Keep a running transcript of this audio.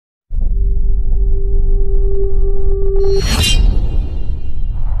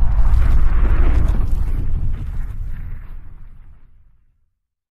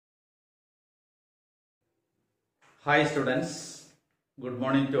Hi students, good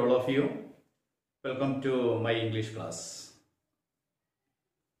morning to all of you. Welcome to my English class.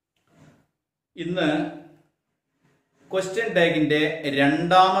 ഇന്ന് question ടാഗിന്റെ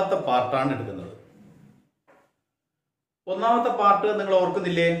രണ്ടാമത്തെ പാർട്ടാണ് എടുക്കുന്നത്. ഒന്നാമത്തെ പാർട്ട് നിങ്ങൾ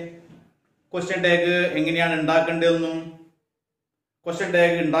ഓർക്കുന്നില്ലേ? ക്വസ്റ്റ്യൻ ടാഗ് എങ്ങനെയാണ് ഉണ്ടാക്കേണ്ടതെന്നും ക്വസ്റ്റ്യൻ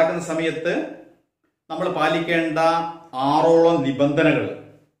ടാഗ് ഉണ്ടാക്കുന്ന സമയത്ത് നമ്മൾ പാലിക്കേണ്ട 6ഓളം നിബന്ധനകൾ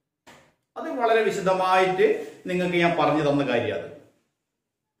അത് വളരെ വിശദമായിട്ട് നിങ്ങൾക്ക് ഞാൻ പറഞ്ഞു തന്ന കാര്യമാണ്.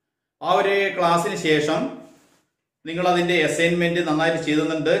 ആ ഒരു ക്ലാസ്സിന് ശേഷം നിങ്ങൾ അതിന്റെ അസൈൻമെന്റ് നന്നായിട്ട്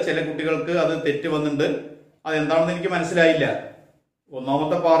ചെയ്തുന്നുണ്ട്. ചില കുട്ടികൾക്ക് അത് തെറ്റ് വന്നിട്ടുണ്ട്. അതെന്താണെന്ന് എനിക്ക് മനസ്സിലായില്ല.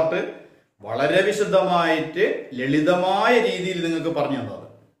 ഒന്നാമത്തെ പാർട്ട് വളരെ വിശദമായിട്ട് ലളിതമായ രീതിയിൽ നിങ്ങൾക്ക് പറഞ്ഞു തന്നത്.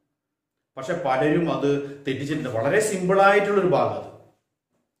 പക്ഷെ പലരും അത് തെറ്റിച്ചിട്ടുണ്ട്. വളരെ സിമ്പിളായിട്ടുള്ളൊരു ഭാഗം അത്.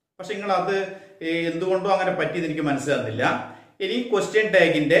 പക്ഷെ നിങ്ങൾ അത് എന്തുകൊണ്ടോ അങ്ങനെ പറ്റിയെന്ന് എനിക്ക് മനസ്സിലാകുന്നില്ല. ഇനി ക്വസ്റ്റ്യൻ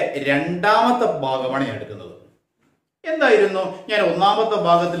ടാഗിന്റെ രണ്ടാമത്തെ ഭാഗമാണ് ഞാൻ എടുക്കുന്നത്. എന്തായിരുന്നു ഞാൻ ഒന്നാമത്തെ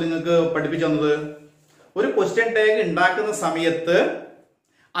ഭാഗത്തിൽ നിങ്ങൾക്ക് പഠിപ്പിച്ചു തന്നത്? ഒരു ക്വസ്റ്റ്യൻ ടാഗ് ഉണ്ടാക്കുന്ന സമയത്ത്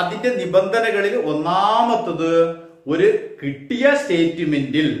അതിന്റെ നിബന്ധനകളിൽ ഒന്നാമത്തത് ഒരു കിട്ടിയ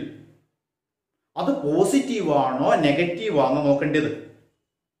സ്റ്റേറ്റ്മെന്റിൽ അത് പോസിറ്റീവാണോ നെഗറ്റീവാണോ നോക്കേണ്ടത്.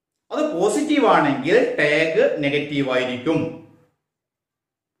 അത് പോസിറ്റീവ് ആണെങ്കിൽ ടാഗ് നെഗറ്റീവ് ആയിരിക്കും.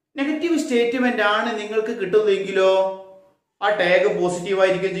 നെഗറ്റീവ് സ്റ്റേറ്റ്മെന്റ് ആണ് നിങ്ങൾക്ക് കിട്ടുന്നതെങ്കിലോ ആ ടാഗ് പോസിറ്റീവ്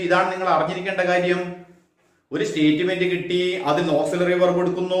ആയിരിക്കും. ഇതാണ് നിങ്ങൾ അറിഞ്ഞിരിക്കേണ്ട കാര്യം. ഒരു സ്റ്റേറ്റ്മെന്റ് കിട്ടി, അതിന് ഓക്സിലറി വെർബ്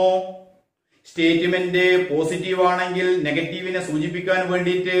എടുക്കുന്നു. സ്റ്റേറ്റ്മെന്റ് പോസിറ്റീവ് ആണെങ്കിൽ നെഗറ്റീവിനെ സൂചിപ്പിക്കാൻ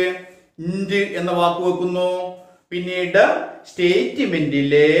വേണ്ടിയിട്ട് ഇന്റ് എന്ന വാക്ക് വെക്കുന്നു. പിന്നീട്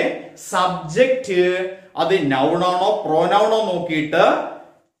സ്റ്റേറ്റ്മെന്റിലെ സബ്ജക്റ്റ് അത് നൗണാണോ പ്രോനൗണോ നോക്കിയിട്ട്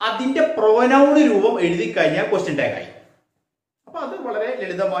അതിന്റെ പ്രോനൗൺ രൂപം എഴുതി കഴിഞ്ഞാൽ ക്വസ്റ്റ്യൻ ടാഗ് ആയി. അപ്പൊ അത് വളരെ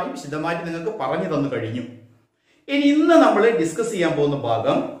ലളിതമായി വിശദമായിട്ട് നിങ്ങൾക്ക് പറഞ്ഞു തന്നു കഴിഞ്ഞു. ഇനി ഇന്ന് നമ്മൾ ഡിസ്കസ് ചെയ്യാൻ പോകുന്ന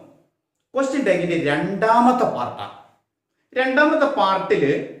ഭാഗം ക്വസ്റ്റ്യൻ ടാഗിന്റെ രണ്ടാമത്തെ പാർട്ടാണ്. രണ്ടാമത്തെ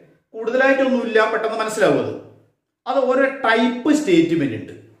പാർട്ടില് കൂടുതലായിട്ടൊന്നുമില്ല, പെട്ടെന്ന് മനസ്സിലാവും. അത് ഓരോ ടൈപ്പ് സ്റ്റേറ്റ്മെന്റ്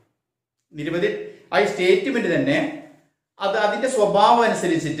ഉണ്ട്. നിരവധി ആ സ്റ്റേറ്റ്മെന്റ് തന്നെ അത് അതിന്റെ സ്വഭാവം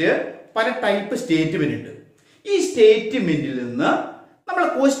അനുസരിച്ചിട്ട് പല ടൈപ്പ് സ്റ്റേറ്റ്മെന്റ് ഉണ്ട്. ഈ സ്റ്റേറ്റ്മെന്റിൽ നിന്ന് നമ്മൾ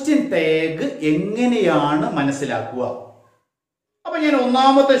ക്വസ്റ്റ്യൻ ടാഗ് എങ്ങനെയാണ് മനസ്സിലാക്കുക? അപ്പൊ ഞാൻ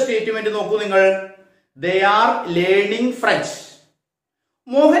ഒന്നാമത്തെ സ്റ്റേറ്റ്മെന്റ് നോക്കൂ നിങ്ങൾ. They are learning French.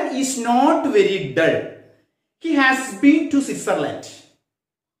 Mohan is not very dull. He has been to Switzerland.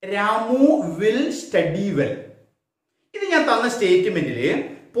 Ramu will study well. ഇത് ഞാൻ തന്ന സ്റ്റേറ്റ്മെന്റില്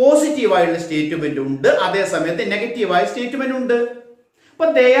പോസിറ്റീവായുള്ള സ്റ്റേറ്റ്മെന്റ് ഉണ്ട്, അതേ സമയത്ത് നെഗറ്റീവായ സ്റ്റേറ്റ്മെന്റ് ഉണ്ട്.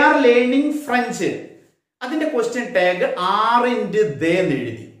 അപ്പൊ they are learning French. അതിന്റെ ക്വസ്റ്റ്യൻ ടാഗ് ആറിന്റെ ദേ എന്ന്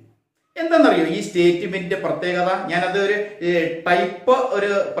എഴുതി. എന്താണെന്നറിയോ ഈ സ്റ്റേറ്റ്മെന്റിന്റെ പ്രത്യേകത? ഞാനത് ഒരു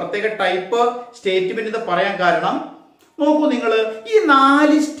പ്രത്യേക ടൈപ്പ് സ്റ്റേറ്റ്മെന്റ് എന്ന് പറയാൻ കാരണം നോക്കൂ നിങ്ങൾ, ഈ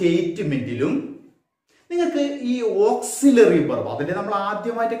 4 സ്റ്റേറ്റ്മെന്റിലും നിങ്ങൾക്ക് ഈ ഓക്സിലറി വെർബ് അതിന്റെ നമ്മൾ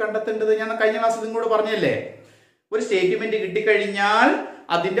ആദ്യമായിട്ട് കണ്ടെത്തേണ്ടത് ഞാൻ കഴിഞ്ഞ ക്ലാസ്സിൽ നിങ്ങളോട് പറഞ്ഞല്ലേ. ഒരു സ്റ്റേറ്റ്മെന്റ് കിട്ടിക്കഴിഞ്ഞാൽ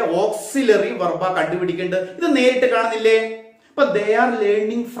അതിന്റെ ഓക്സിലറി വെർബ കണ്ടുപിടിക്കേണ്ടത്. ഇത് നേരിട്ട് കാണുന്നില്ലേ? അപ്പൊ they are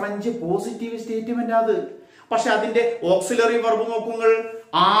learning French positive statement അത്. പക്ഷെ അതിന്റെ ഓക്സിലറി വെർബ് നോക്കുങ്ങൾ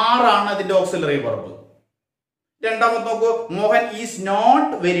 6 ആണ് അതിന്റെ ഓക്സിലറി വെർബ്. രണ്ടാമത് നോക്കൂ, Mohan is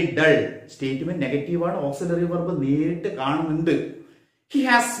not very dull. Statement negative ആണ്, ഓക്സിലറി വെർബ് നേരിട്ട് കാണുന്നുണ്ട്. He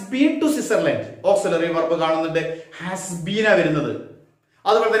has been to Switzerland, auxiliary verb കാണുന്നുണ്ട്, ഹാസ് ബീൻ ആ വരുന്നത്.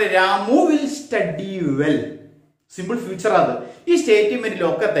 അതുപോലെ തന്നെ Ramu will study well, simple future അത്. ഈ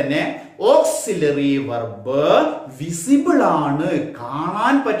സ്റ്റേറ്റ്മെന്റിലൊക്കെ തന്നെ ഓക്സിലറി വെർബ് വിസിബിൾ ആണ്,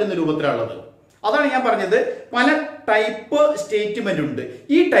 കാണാൻ പറ്റുന്ന രൂപത്തിലുള്ളത്. അതാണ് ഞാൻ പറഞ്ഞത് പല ടൈപ്പ് സ്റ്റേറ്റ്മെന്റ് ഉണ്ട്.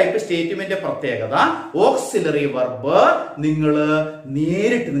 ഈ ടൈപ്പ് സ്റ്റേറ്റ്മെന്റിന്റെ പ്രത്യേകത ഓക്സിലറി വെർബ് നിങ്ങൾ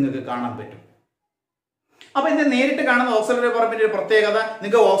നേരിട്ട് നിങ്ങൾക്ക് കാണാൻ പറ്റും. അപ്പൊ ഇത് നേരിട്ട് കാണുന്ന ഓക്സിലറി വെർബിന്റെ ഒരു പ്രത്യേകത,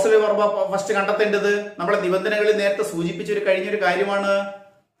 നിങ്ങൾക്ക് ഓക്സിലറി വെർബ് ഫസ്റ്റ് കണ്ടെത്തേണ്ടത് നമ്മളെ നിബന്ധനകളിൽ നേരത്തെ സൂചിപ്പിച്ചൊരു കഴിഞ്ഞൊരു കാര്യമാണ്.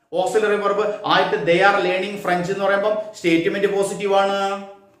 ഓക്സിലറി വെർബ് ആയിട്ട് ദേ ആർ ലേണിംഗ് ഫ്രഞ്ച് എന്ന് പറയുമ്പോൾ സ്റ്റേറ്റ്മെന്റ് പോസിറ്റീവ് ആണ്,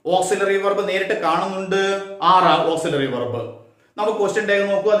 ഓക്സിലറി വെർബ് നേരിട്ട് കാണുന്നുണ്ട്, 6 ഓക്സിലറി വെർബ്. നമുക്ക് ക്വസ്റ്റ്യൻ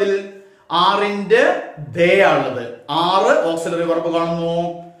ടാഗ് നോക്കൂ. അതിൽ 6ന്റെ ദേ ആണുള്ളത്. 6 ഓക്സിലറി വെർബ് കാണുന്നു.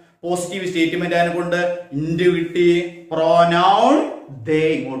 പോസിറ്റീവ് സ്റ്റേറ്റ്മെന്റ് ആയതുകൊണ്ട് ഇന്റ് കിട്ടി, പ്രോനൗൺ ദേ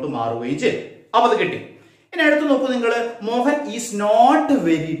ഇങ്ങോട്ട് മാറുകയും ചെയ്തു. അപ്പൊ അത് കിട്ടി. ഇനി അടുത്ത് നോക്കൂ നിങ്ങൾ, Mohan is not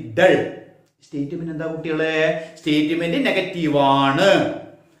very dull. Statement എന്താ കുട്ടികളെ? സ്റ്റേറ്റ്മെന്റ് നെഗറ്റീവ് ആണ്.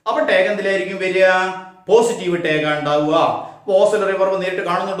 അപ്പൊ ടാഗ് എന്തിലായിരിക്കും വരിക? പോസിറ്റീവ് ടാഗ് ഉണ്ടാവുക. ഓക്സിലറി വെർബ് നേരിട്ട്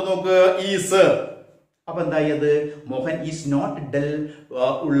കാണുന്നുണ്ട് നോക്ക്, ഈസ്. അപ്പൊ എന്തായത്? മോഹൻ ഈസ് നോട്ട് ഡൽ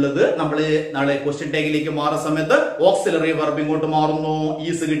ഉള്ളത് നമ്മൾ നാളെ ക്വസ്റ്റ്യൻ ടാഗിലേക്ക് മാറുന്ന സമയത്ത് ഓക്സിലറി വെർബ് ഇങ്ങോട്ട് മാറുന്നു,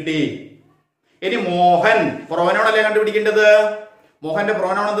 ഈസ് കിട്ടി. ഇനി മോഹൻ പ്രോനൗൺ അല്ലേ കണ്ടുപിടിക്കേണ്ടത്? മോഹന്റെ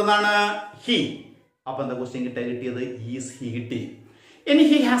പ്രോനൗൺ എന്താണ്? ഹി. അപ്പൊ എന്താ ക്വസ്റ്റ്യൻ കിട്ടിയത്? ഈസ് ഹി കിട്ടി. ഇനി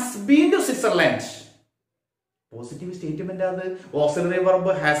he has been to Switzerland. Positive statement അത് ഓക്സിലറി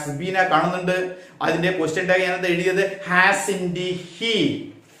വെർബ് ഹാസ് ബീൻ കാണുന്നുണ്ട്. അതിന്റെ ക്വസ്റ്റ്യൻ ടാഗ് ഞാനത് എഴുതിയത് ഹാസ് ഇൻ ദി ഹി.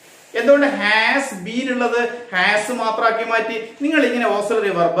 എന്തുകൊണ്ട് ഹാസ് ബീൻ ഉള്ളത് ഹാസ് മാത്രമാക്കി മാറ്റി? നിങ്ങൾ ഇങ്ങനെ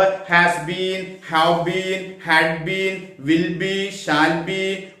auxiliary verb has been, have been, had been, will be, shall be,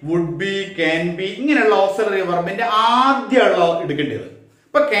 would be, can be, ഇങ്ങനെയുള്ള ഓക്സിലറി വെർബിന്റെ ആദ്യമുള്ള എടുക്കേണ്ടത്.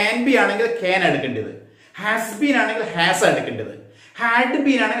 ഇപ്പൊ ക്യാൻ ബി ആണെങ്കിൽ ക്യാൻ എടുക്കേണ്ടത്, ഹാസ് ബീൻ ആണെങ്കിൽ ഹാസ് എടുക്കേണ്ടത്, ഹാഡ്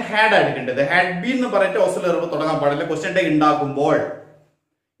ബീൻ ആണെങ്കിൽ ഹാഡ് എടുക്കേണ്ടത്. ഹാഡ് ബീൻ എന്ന് പറഞ്ഞിട്ട് ഓക്സിലറി വെർബ് തുടങ്ങാൻ പാടില്ല ക്വസ്റ്റ്യൻ ടാഗ് ഉണ്ടാക്കുമ്പോൾ.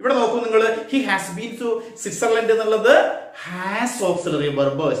 ഇവിടെ നോക്കൂ നിങ്ങൾ, he has been to Switzerland എന്നുള്ളത് ഹാസ് ഓക്സിലറി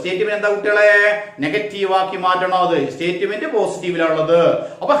വെർബ്. സ്റ്റേറ്റ്മെന്റ് എന്താ കുട്ടികളെ? നെഗറ്റീവ് ആക്കി മാറ്റണം. അത് സ്റ്റേറ്റ്മെന്റ് പോസിറ്റീവിലുള്ളത്.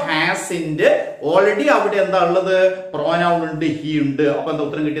 അപ്പൊ ഹാസിന്റെ ഓൾറെഡി അവിടെ എന്താ ഉള്ളത്? പ്രോനൗൺ ഉണ്ട്, ഹി ഉണ്ട്. അപ്പൊ എന്താ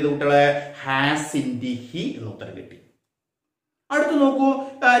ഉത്തരം കിട്ടിയത് കുട്ടികളെ? ഹാസ് ഇൻ ദി ഹി എന്ന് ഉത്തരം കിട്ടി. അടുത്ത് നോക്കൂ,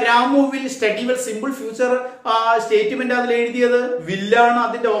 Ramu will study well, simple future statement അതിൽ എഴുതിയത് വില്ലാണ്.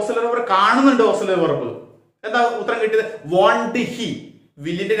 അതിന്റെ ഓക്സിലറി വെർബ് കാണുന്നുണ്ട്. ഓക്സിലറി വെർബ് എന്താ ഉത്തരം കിട്ടിയത്? Won't he.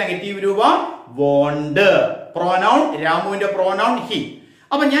 വില്ലിന്റെ നെഗറ്റീവ് രൂപം വോണ്ട്. Pronoun രാമുവിന്റെ pronoun he.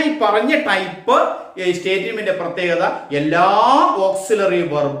 അപ്പൊ ഞാൻ ഈ പറഞ്ഞ ടൈപ്പ് സ്റ്റേറ്റ്മെന്റ് പ്രത്യേകത എല്ലാ ഓക്സിലറി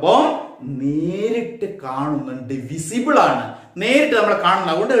വെർബും നേരിട്ട് കാണുന്നുണ്ട്, വിസിബിൾ ആണ്, നേരിട്ട് നമ്മൾ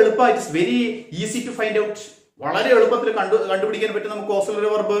കാണുന്നത്. അതുകൊണ്ട് എളുപ്പമായിട്ട് very easy to find out. വളരെ എളുപ്പത്തിൽ കണ്ടുപിടിക്കാൻ പറ്റും നമുക്ക് ഓക്സിലറി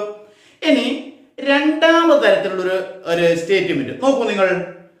വെർബ്. ഇനി രണ്ടാമത് തരത്തിലുള്ള ഒരു സ്റ്റേറ്റ്മെന്റ് നോക്കൂ നിങ്ങൾ.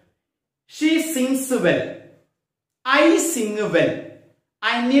 She sings well, I Singh well,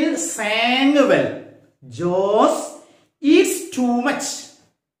 Anil San well, Jose Eats too much.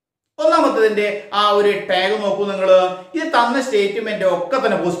 ഒന്നാമത്തതിന്റെ ആ ഒരു ടാഗ് നോക്കൂ നിങ്ങൾ. ഇത് തന്ന സ്റ്റേറ്റ്മെന്റ് ഒക്കെ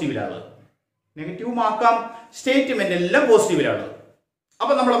തന്നെ പോസിറ്റീവിലാണ്. നെഗറ്റീവ് ആക്കാം, സ്റ്റേറ്റ്മെന്റ് എല്ലാം പോസിറ്റീവിലാണ്.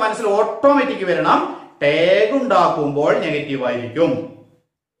 അപ്പൊ നമ്മുടെ മനസ്സിൽ ഓട്ടോമാറ്റിക് വരണം ടാഗ് ഉണ്ടാക്കുമ്പോൾ നെഗറ്റീവ് ആയിരിക്കും.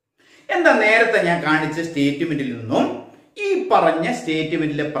 എന്താ നേരത്തെ ഞാൻ കാണിച്ച സ്റ്റേറ്റ്മെന്റിൽ നിന്നും ഈ പറഞ്ഞ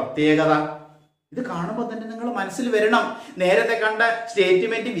സ്റ്റേറ്റ്മെന്റിലെ പ്രത്യേകത? ഇത് കാണുമ്പോൾ തന്നെ നിങ്ങൾ മനസ്സിൽ വരണം. നേരത്തെ കണ്ട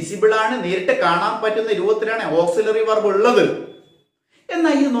സ്റ്റേറ്റ്മെന്റ് വിസിബിൾ ആണ്, നേരിട്ട് കാണാൻ പറ്റുന്ന രൂപത്തിലാണ് ഓക്സിലറി വെർബ് ഉള്ളത്.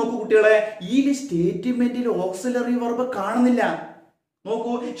 എന്നാൽ ഇത് നോക്കൂ കുട്ടികളെ, ഈ സ്റ്റേറ്റ്മെന്റിൽ ഓക്സിലറി വെർബ് കാണുന്നില്ല.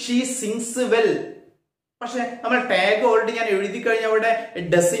 നോക്കൂ, ഷീ സിങ്സ് വെൽ. പക്ഷെ നമ്മൾ ടാഗ് ഓൾറെഡി ഞാൻ എഴുതി കഴിഞ്ഞ അവിടെ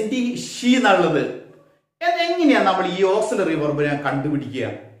ഡസിന്റെ ഷീ എന്നുള്ളത്. എങ്ങനെയാണ് നമ്മൾ ഈ ഓക്സിലറി വെർബിനെ കണ്ടുപിടിക്കുക?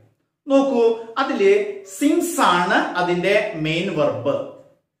 നോക്കൂ, അതില് സിങ്സ് ആണ് അതിന്റെ മെയിൻ വെർബ്.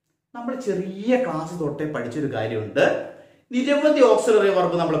 നമ്മൾ ചെറിയ ക്ലാസ് തൊട്ടേ പഠിച്ചൊരു കാര്യമുണ്ട്. നിരവധി ഓക്സിലറി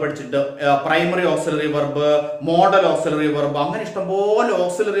വെർബ് നമ്മൾ പഠിച്ചിട്ടുണ്ട്. Primary auxiliary verb, modal auxiliary verb, അങ്ങനെ ഇഷ്ടംപോലെ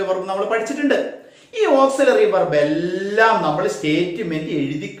ഓക്സിലറി വെർബ് നമ്മൾ പഠിച്ചിട്ടുണ്ട്. ഈ ഓക്സിലറി വെർബ് എല്ലാം നമ്മൾ സ്റ്റേറ്റ്മെന്റ്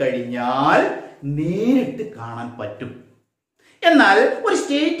എഴുതി കഴിഞ്ഞാൽ നേരിട്ട് കാണാൻ പറ്റും. എന്നാൽ ഒരു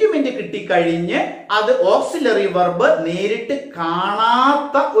സ്റ്റേറ്റ്മെന്റ് കിട്ടിക്കഴിഞ്ഞ് അത് ഓക്സിലറി വെർബ് നേരിട്ട്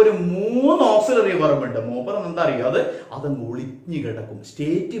കാണാത്ത ഒരു 3 ഓക്സിലറി വെർബ് ഉണ്ട്. മൂപ്പർ എന്താ അറിയോ? അതങ്ങ് ഒളിഞ്ഞു കിടക്കും,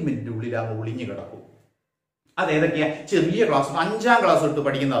 സ്റ്റേറ്റ്മെന്റിന്റെ ഉള്ളിൽ അങ്ങ് ഒളിഞ്ഞു കിടക്കും. അതേതൊക്കെയാ? ചെറിയ ക്ലാസ്, 5ാം ക്ലാസ് തൊട്ട്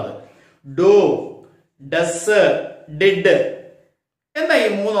പഠിക്കുന്നത്. Do, does, did. എന്താ ഈ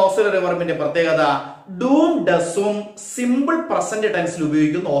 3 ഓക്സിലറി വെർബിന്റെ പ്രത്യേകത? ഡൂം ഡസും സിമ്പിൾ പ്രസന്റ് ടെൻസിൽ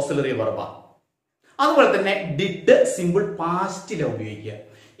ഉപയോഗിക്കുന്ന ഓക്സിലറി വെർബാ. അതുപോലെ തന്നെ ഡിഡ് സിമ്പിൾ പാസ്റ്റിലെ ഉപയോഗിക്കുക.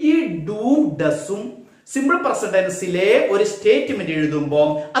 ഈ ഡൂം ഡസും സിമ്പിൾ പ്രസന്റ് ടെൻസിലെ ഒരു സ്റ്റേറ്റ്മെന്റ് എഴുതുമ്പോൾ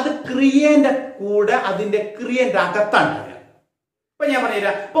അത് ക്രിയന്റെ കൂടെ അതിന്റെ ക്രിയന്റെ അകത്താണ്. ഇപ്പൊ ഞാൻ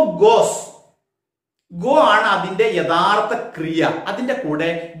പറഞ്ഞുതരാം. ഇപ്പൊ ഗോസ്, ഗോ ആണ് അതിന്റെ യഥാർത്ഥ ക്രിയ. അതിന്റെ കൂടെ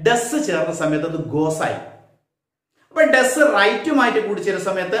ഡസ് ചേർന്ന സമയത്ത് അത് ഗോസ് ആയി. അപ്പൊ ഡസ് റൈറ്റുമായിട്ട് കൂടി ചേരുന്ന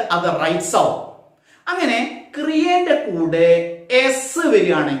സമയത്ത് അത് റൈറ്റ്സ് ആവും. അങ്ങനെ ക്രിയന്റെ കൂടെ എസ്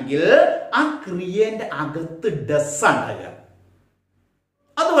വരികയാണെങ്കിൽ ആ ക്രിയന്റെ അകത്ത് ഡസ് ഉണ്ടാകുക.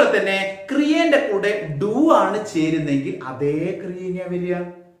 അതുപോലെ തന്നെ ക്രിയന്റെ കൂടെ ഡു ആണ് ചേരുന്നെങ്കിൽ അതേ ക്രിയ വരിക.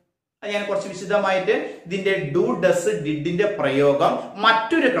 ഞാൻ കുറച്ച് വിശദമായിട്ട് ഇതിന്റെ ഡു ഡസ് ഡിഡിന്റെ പ്രയോഗം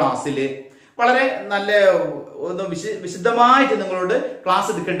മറ്റൊരു ക്ലാസ്സിൽ വളരെ നല്ല ഒന്ന് വിശദമായിട്ട് നിങ്ങളോട് ക്ലാസ്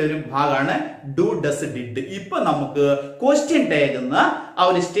എടുക്കേണ്ട ഒരു ഭാഗമാണ് ഡു ഡസ് ഡിഡ്. ഇപ്പൊ നമുക്ക് ക്വസ്റ്റ്യൻ ടാഗുന്ന ആ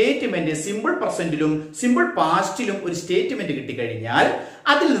ഒരു സ്റ്റേറ്റ്മെന്റ് സിമ്പിൾ പ്രസന്റിലും സിമ്പിൾ പാസ്റ്റിലും ഒരു സ്റ്റേറ്റ്മെന്റ് കിട്ടിക്കഴിഞ്ഞാൽ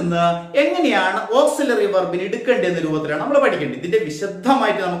അതിൽ നിന്ന് എങ്ങനെയാണ് ഓക്സിലറി വെർബിന് എടുക്കേണ്ടതെന്ന രൂപത്തിലാണ് നമ്മൾ പഠിക്കേണ്ടത്. ഇതിന്റെ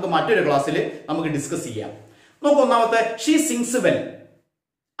വിശദമായിട്ട് നമുക്ക് മറ്റൊരു ക്ലാസ്സിൽ നമുക്ക് ഡിസ്കസ് ചെയ്യാം. നോക്കൂ, ഒന്നാമത്തെ ഷീ സിങ്സ് വെൽ.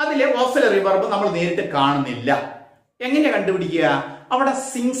 അതിലെ ഓക്സിലറി വെർബ് നമ്മൾ നേരിട്ട് കാണുന്നില്ല. എങ്ങനെയാ കണ്ടുപിടിക്കുക? അവിടെ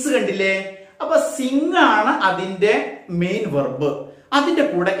സിങ്സ് കണ്ടില്ലേ? അപ്പൊ സിങ് ആണ് അതിന്റെ മെയിൻ വെർബ്. അതിന്റെ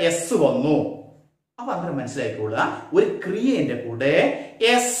കൂടെ എസ് വന്നു. അപ്പൊ അങ്ങനെ മനസ്സിലാക്കിക്കൊള്ളുക, ഒരു ക്രിയന്റെ കൂടെ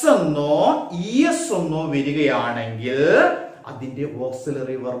എസ് എന്നോ ഇ എസ് എന്നോ വരികയാണെങ്കിൽ അതിന്റെ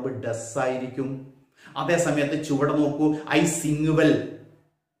ഓക്സിലറി വെർബ് ഡസ് ആയിരിക്കും. അതേ സമയത്ത് ചുവടെ നോക്കൂ, ഐ സിങ് വെൽ.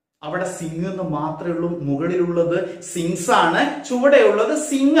 അവിടെ സിങ് എന്ന് മാത്രമേ ഉള്ളൂ. മുകളിലുള്ളത് സിങ്സ് ആണ്, ചുവടെയുള്ളത്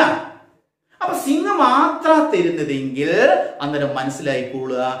സിങ് ആണ്. അപ്പൊ സിങ് മാത്രം തരുന്നതെങ്കിൽ അന്നേരം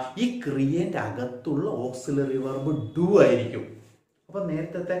മനസ്സിലായിക്കോളുക ഈ ക്രിയന്റെ അകത്തുള്ള ഓക്സിലറി വെർബ് ഡു ആയിരിക്കും. അപ്പൊ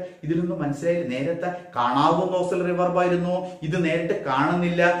നേരത്തെ ഇതിൽ നിന്ന് മനസ്സിലായി, നേരത്തെ കാണാവുന്ന ഓക്സിലറി വെർബ് ആയിരുന്നു, ഇത് നേരിട്ട്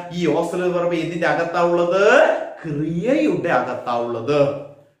കാണുന്നില്ല. ഈ ഓക്സിലറി വെർബ് എന്തിന്റെ അകത്താ ഉള്ളത്? ക്രിയയുടെ അകത്താ ഉള്ളത്.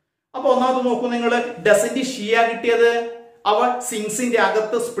 അപ്പൊ ഒന്നാമത് നോക്കൂ നിങ്ങൾ, ഡസിന്റെ ഷിയ കിട്ടിയത് അവ സിങ്സിന്റെ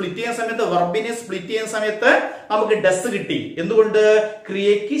അകത്ത് സ്പ്ലിറ്റ് ചെയ്യുന്ന സമയത്ത്, വെർബിനെ സ്പ്ലിറ്റ് ചെയ്യുന്ന സമയത്ത് നമുക്ക് ഡസ് കിട്ടി. എന്തുകൊണ്ട്?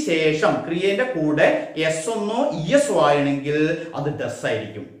 ക്രിയയ്ക്ക് ശേഷം ക്രിയന്റെ കൂടെ എസ് ഒന്നോ ഇഎസ് ആണെങ്കിൽ അത് ഡസ്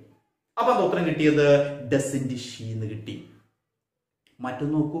ആയിരിക്കും. അപ്പൊ അത് ഉത്തരം കിട്ടിയത് ഡസിന്റെ ഷീ എന്ന് കിട്ടി.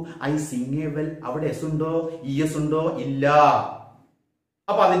 മറ്റൊന്ന് നോക്കൂ, ഐ സിങ് എ വെൽ, അവിടെ എസ് ഉണ്ടോ ഇഎസ് ഉണ്ടോ? ഇല്ല.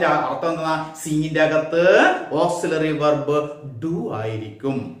 അപ്പൊ അതിന്റെ അർത്ഥം എന്താ? സിങ്ങിന്റെ അകത്ത് ഓക്സിലറി വെർബ് ഡു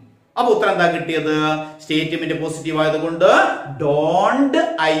ആയിരിക്കും. അപ്പൊ ഉത്തരം എന്താ കിട്ടിയത്? സ്റ്റേറ്റ്മെന്റ് പോസിറ്റീവ് ആയതുകൊണ്ട് ഡോണ്ട്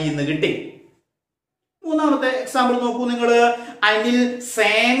ഐ എന്ന് കിട്ടി. മൂന്നാമത്തെ എക്സാമ്പിൾ നോക്കൂ നിങ്ങൾ, അനിൽ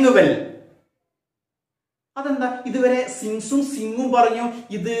സാങ് വെൽ. അതെന്താ? ഇതുവരെ സിങ്സും സിങ്ങും പറഞ്ഞു,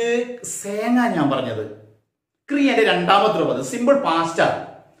 ഇത് സേങ്ങാ ഞാൻ പറഞ്ഞത്. ക്രിയന്റെ രണ്ടാമത്തെ രൂപം സിമ്പിൾ പാസ്റ്റ് ആണ്.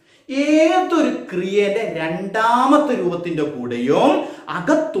 ഏതൊരു ക്രിയന്റെ രണ്ടാമത്തെ രൂപത്തിന്റെ കൂടെയും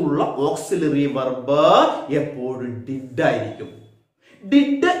അകത്തുള്ള ഓക്സിലറി വെർബ് എപ്പോഴും ഡിഡ് ആയിരിക്കും.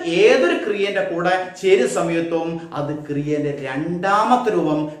 ഡിഡ് ഏതൊരു ക്രിയന്റെ കൂടെ ചേരുന്ന സമയത്തും അത് ക്രിയന്റെ രണ്ടാമത്തെ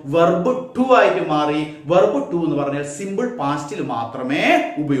രൂപം വെർബ് ടു ആയിട്ട് മാറി. വെർബ് ടു എന്ന് പറഞ്ഞാൽ സിമ്പിൾ പാസ്റ്റിൽ മാത്രമേ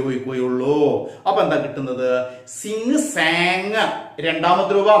ഉപയോഗിക്കുകയുള്ളൂ. അപ്പൊ എന്താ കിട്ടുന്നത്? സിങ് സാങ്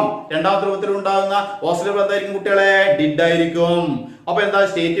രണ്ടാമത്തെ രൂപം, രണ്ടാമത്തെ രൂപത്തിൽ ഉണ്ടാകുന്ന ഓക്സിലറി വെർബ് എന്തായിരിക്കും കുട്ടികളെ? ഡിഡ് ആയിരിക്കും. അപ്പൊ എന്താ?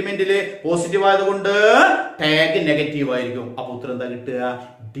 സ്റ്റേറ്റ്മെന്റിൽ പോസിറ്റീവ് ആയതുകൊണ്ട് ടാഗ് നെഗറ്റീവ് ആയിരിക്കും. അപ്പൊ ഉത്തരം എന്താ കിട്ടുക?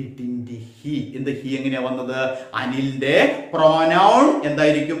 ഡിഡിന്റെ ഹി. എന്ത് ഹി എങ്ങനെയാ വന്നത്? അനിലിന്റെ പ്രോനൗൺ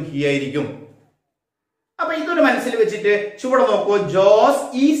എന്തായിരിക്കും? ഹി ആയിരിക്കും. അപ്പൊ ഇതൊരു മനസ്സിൽ വെച്ചിട്ട് ചുവടെ നോക്കൂ, Jose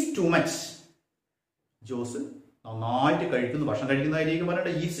is too much. Jose നന്നായിട്ട് കഴിക്കുന്നു, ഭക്ഷണം കഴിക്കുന്നതായിരിക്കും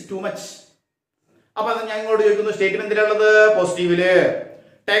പറഞ്ഞിട്ട് ഈസ് ടു മച്ച്. അപ്പൊ ഞാൻ ഇങ്ങോട്ട് ചോദിക്കുന്നു, സ്റ്റേറ്റ്മെന്റിലുള്ളത് പോസിറ്റീവില്,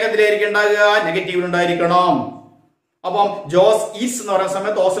 ടാഗ് എന്തിലായിരിക്കും ഉണ്ടാകുക? നെഗറ്റീവിൽ ഉണ്ടായിരിക്കണം. അപ്പം ജോസ് ഈസ് എന്ന് പറയുന്ന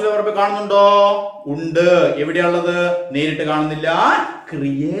സമയത്ത് ഓക്സിലറി വെർബ് കാണുന്നുണ്ടോ? ഉണ്ട്. എവിടെയുള്ളത്? നേരിട്ട് കാണുന്നില്ല,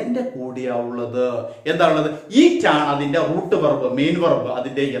 ക്രിയന്റെ കൂടെയാ ഉള്ളത്. എന്താ ഉള്ളത്? ഈറ്റ് ആണ് അതിന്റെ റൂട്ട് വെർബ്, മെയിൻ വെർബ്.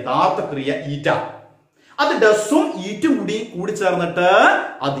 അതിന്റെ യഥാർത്ഥ ക്രിയ ഈറ്റ. അത് ഡസും ഈറ്റും കൂടി ചേർന്നിട്ട്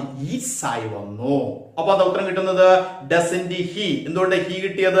അത് ഈസ് ആയി വന്നു. അപ്പൊ അത് ഉത്തരം കിട്ടുന്നത് ഡസിന്റെ ഹി. എന്തുകൊണ്ട് ഹി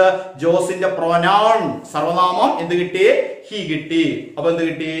കിട്ടിയത്? ജോസിന്റെ പ്രോനൗൺ സർവനാമം എന്ത് കിട്ടി? ഹി കിട്ടി. അപ്പൊ എന്ത്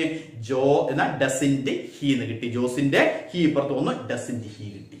കിട്ടി? ജോ എന്ന ഡസിന്റെ ഹി എന്ന് കിട്ടി. ജോസിന്റെ ഹി ഇപ്പുറത്ത് വന്നു, ഡസിന്റെ ഹി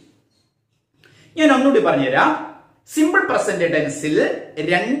കിട്ടി. ഞാൻ ഒന്നുകൂടി പറഞ്ഞുതരാം. സിമ്പിൾ പ്രസന്റ് ടെൻസിൽ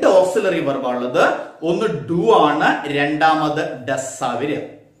രണ്ട് ഓക്സിലറി വെർബ് ഉള്ളത്. ഒന്ന് ഡു ആണ്, രണ്ടാമത് ഡസ് ആവര്.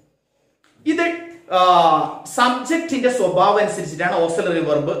 ഇത് സബ്ജക്റ്റിന്റെ സ്വഭാവം അനുസരിച്ചിട്ടാണ് ഓക്സിലറി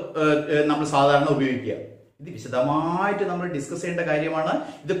വെർബ് നമ്മൾ സാധാരണ ഉപയോഗിക്കുക. ഇത് വിശദമായിട്ട് നമ്മൾ ഡിസ്കസ് ചെയ്യേണ്ട കാര്യമാണ്.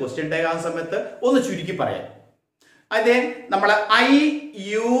 ഇത് ക്വസ്റ്റ്യൻ ടാഗ് ആകുന്ന സമയത്ത് ഒന്ന് ചുരുക്കി പറയാം. അതെ, നമ്മളെ ഐ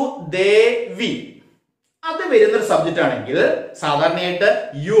യു ദേ വി അത് വരുന്നൊരു സബ്ജക്റ്റ് ആണെങ്കിൽ സാധാരണയായിട്ട്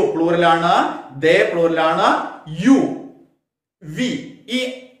യു പ്ലൂറലാണ്, ദേ പ്ലൂറലാണ്, യു വി, ഈ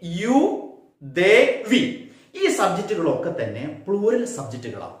യു ദേ വി ഈ സബ്ജക്റ്റുകളൊക്കെ തന്നെ പ്ലൂറൽ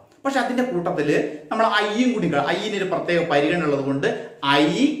സബ്ജക്റ്റുകളാണ്. പക്ഷെ അതിന്റെ കൂട്ടത്തില് നമ്മൾ ഐയും കൂടി, ഐന് ഒരു പ്രത്യേക പരിഗണന ഉള്ളത് കൊണ്ട് ഐ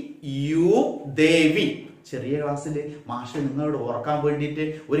യു ദേ വി. ചെറിയ ക്ലാസ്സിൽ മാഷ് നിങ്ങളോട് ഓർക്കാൻ വേണ്ടിയിട്ട്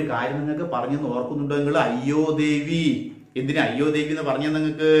ഒരു കാര്യം നിങ്ങൾക്ക് പറഞ്ഞെന്ന് ഓർക്കുന്നുണ്ടോ നിങ്ങൾ? അയ്യോ ദേവി. എന്തിനാ അയ്യോ ദേവി എന്ന് പറഞ്ഞത്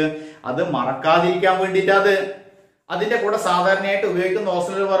നിങ്ങൾക്ക്? അത് മറക്കാതിരിക്കാൻ വേണ്ടിയിട്ട്. അതിന്റെ കൂടെ സാധാരണയായിട്ട് ഉപയോഗിക്കുന്ന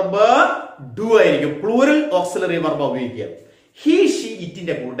ഓക്സിലറി വെർബ് ഡു ആയിരിക്കും. പ്ലൂറൽ ഓക്സിലറി വെർബ് ഉപയോഗിക്കുക. ഹി ഷി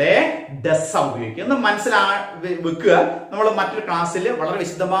ഇറ്റിന്റെ കൂടെ ഡസ് ഉപയോഗിക്കുക എന്ന് വെക്കുക. നമ്മൾ മറ്റൊരു ക്ലാസ്സിൽ വളരെ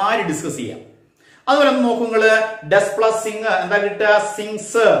വിശദമായി ഡിസ്കസ് ചെയ്യാം. അതുപോലെ ഒന്ന് നോക്കുങ്ങള്, ഡസ് പ്ലസ് സിങ് എന്താ കിട്ടുക?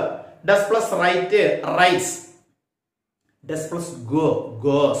 Sings. Does plus right rights. Does plus go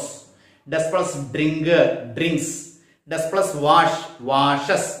goes. Does plus drink drinks. Does plus wash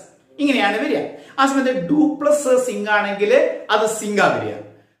washes. ഇങ്ങനെയാണ് വരിക. ആ സമയത്ത് ഡു പ്ലസ് സിങ് ആണെങ്കിൽ അത് സിംഗാ വരിക.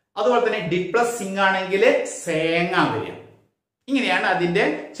 അതുപോലെ തന്നെ ഡി പ്ലസ് സിങ് ആണെങ്കിൽ സേങ്ങാ വരിക. ഇങ്ങനെയാണ് അതിന്റെ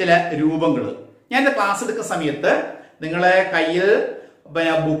ചില രൂപങ്ങൾ. ഞാൻ ക്ലാസ് എടുക്കുന്ന സമയത്ത് നിങ്ങളെ കയ്യിൽ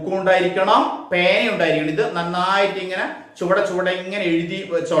ബുക്കും ഉണ്ടായിരിക്കണം, പേന ഉണ്ടായിരിക്കണം. ഇത് നന്നായിട്ട് ഇങ്ങനെ ചുവടെ ഇങ്ങനെ എഴുതി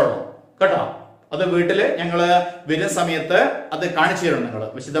വെച്ചോളണം കേട്ടോ. അത് വീട്ടില് ഞങ്ങള് വരുന്ന സമയത്ത് അത് കാണിച്ചു തരണം. നിങ്ങൾ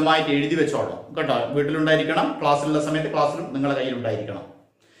വിശദമായിട്ട് എഴുതി വെച്ചോളണം കേട്ടോ. വീട്ടിലുണ്ടായിരിക്കണം, ക്ലാസ്സിലുള്ള സമയത്ത് ക്ലാസ്സിലും നിങ്ങളുടെ കയ്യിൽ ഉണ്ടായിരിക്കണം.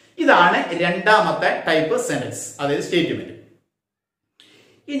 ഇതാണ് രണ്ടാമത്തെ ടൈപ്പ് സെന്റൻസ്, അതായത് സ്റ്റേറ്റ്മെന്റ്.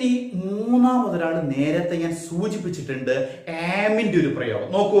 ഇനി മൂന്നാമതൊരാൾ നേരത്തെ ഞാൻ സൂചിപ്പിച്ചിട്ടുണ്ട്, ആമിന്റെ ഒരു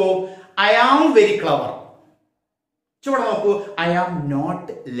പ്രയോഗം നോക്കൂ. I am very clever. ചുവടെ നോക്കൂ, ഐ ആം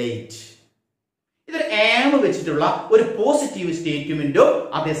നോട്ട് ലേറ്റ്. ഇതൊരു ആം വെച്ചിട്ടുള്ള ഒരു പോസിറ്റീവ് സ്റ്റേറ്റ്മെന്റോ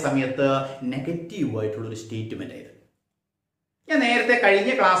അതേ സമയത്ത് നെഗറ്റീവ് ആയിട്ടുള്ള ഒരു സ്റ്റേറ്റ്മെന്റ് ആയത്. ഞാൻ നേരത്തെ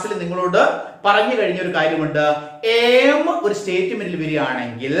കഴിഞ്ഞ ക്ലാസ്സിൽ നിങ്ങളോട് പറഞ്ഞു കഴിഞ്ഞ ഒരു കാര്യമുണ്ട്. ഏം ഒരു സ്റ്റേറ്റ്മെന്റിൽ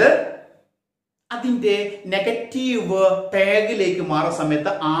വരികയാണെങ്കിൽ അതിന്റെ നെഗറ്റീവ് ടാഗിലേക്ക് മാറുന്ന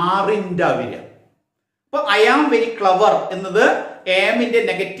സമയത്ത് ആറിന്റെ വരിക. അപ്പൊ ഐ ആം വെരി ക്ലവർ എന്നത് ഏമിന്റെ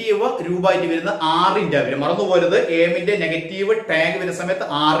നെഗറ്റീവ് രൂപമായിട്ട് വരുന്ന ആറിന്റെ വരിക. മറന്നുപോരുത്, ഏമിന്റെ നെഗറ്റീവ് ടാഗ് വരുന്ന സമയത്ത്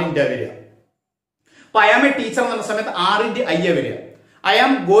ആറിന്റെ വരിക. അപ്പൊ ഐ ആം എ ടീച്ചർ എന്ന് പറഞ്ഞ സമയത്ത് ആറിന്റെ ഐ വരിക. ഐ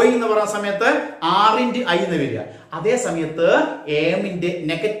ആം ഗോയിങ് എന്ന് പറയുന്ന സമയത്ത് ആറിന്റെ ഐ എന്ന് വരിക. അതേ സമയത്ത് ഏമിന്റെ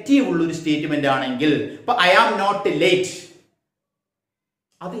നെഗറ്റീവ് ഉള്ള ഒരു സ്റ്റേറ്റ്മെന്റ് ആണെങ്കിൽ, ഇപ്പൊ ഐ ആം നോട്ട് ലേറ്റ്,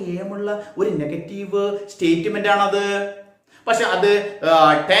 അത് ഏമുള്ള ഒരു നെഗറ്റീവ് സ്റ്റേറ്റ്മെന്റ് ആണത്. പക്ഷെ അത്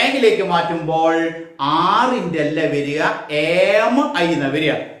ടാഗിലേക്ക് മാറ്റുമ്പോൾ ആറിന്റെ അല്ല വരിക, ഏം ഐ എന്ന്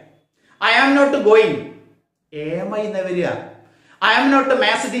വരിക. I am not going, M I എന്ന് വരിക. I am not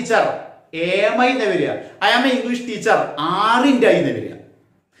maths teacher, M I എന്ന് വരിക. I am a English teacher, ആറിന്റെ ഐ എന്ന് വരിക.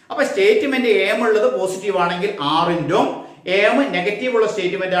 അപ്പൊ സ്റ്റേറ്റ്മെന്റ് ഏം ഉള്ളത് പോസിറ്റീവ് ആണെങ്കിൽ ആറിന്റും, ഏം നെഗറ്റീവ് ഉള്ള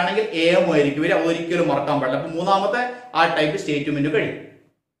സ്റ്റേറ്റ്മെന്റ് ആണെങ്കിൽ ഏം ആയിരിക്കും വരിക. ഒരിക്കലും മറക്കാൻ പാടില്ല. അപ്പൊ മൂന്നാമത്തെ ആ ടൈപ്പ് സ്റ്റേറ്റ്മെന്റ് കഴിയും.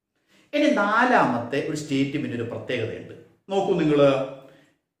 ഇനി നാലാമത്തെ ഒരു സ്റ്റേറ്റ്മെന്റ് ഒരു പ്രത്യേകതയുണ്ട്. നോക്കൂ നിങ്ങള്,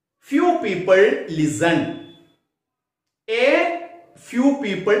 few people listen, A few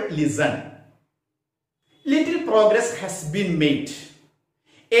people listen, little progress has been made,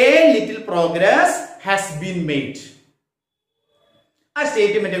 A little progress has been made. ആ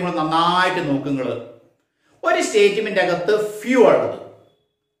സ്റ്റേറ്റ്മെന്റ് നിങ്ങൾ നന്നായിട്ട് നോക്കുങ്ങള്. ഒരു സ്റ്റേറ്റ്മെന്റ് അകത്ത് ഫ്യൂ ഉള്ളത്,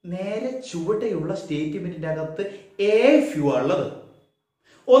 നേരെ ചുവടെയുള്ള സ്റ്റേറ്റ്മെന്റിന്റെ അകത്ത് എ ഫ്യൂ ഉള്ളത്.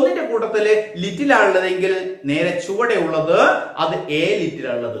 ഒന്നിന്റെ കൂട്ടത്തില് ലിറ്റിൽ ആണുള്ളതെങ്കിൽ നേരെ ചുവടെ ഉള്ളത് അത് എ ലിറ്റിൽ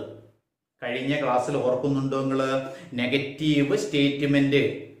ഉള്ളത്. കഴിഞ്ഞ ക്ലാസ്സിൽ ഓർക്കുന്നുണ്ടോ നിങ്ങള്? നെഗറ്റീവ് സ്റ്റേറ്റ്മെന്റ്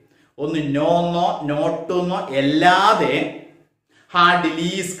ഒന്ന് നോന്നോ നോട്ടോന്നോ അല്ലാതെ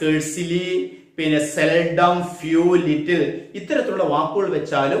ഹാർഡ്ലി, സ്കേഴ്സിലി, പിന്നെ സെൽഡം, ഫ്യൂ, ലിറ്റിൽ ഇത്തരത്തിലുള്ള വാക്കുകൾ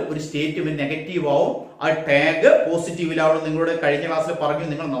വെച്ചാലും ഒരു സ്റ്റേറ്റ്മെന്റ് നെഗറ്റീവ് ആവും. ആ ടാഗ് പോസിറ്റീവിലാവണം. നിങ്ങളോട് കഴിഞ്ഞ ക്ലാസ്സിൽ പറഞ്ഞു,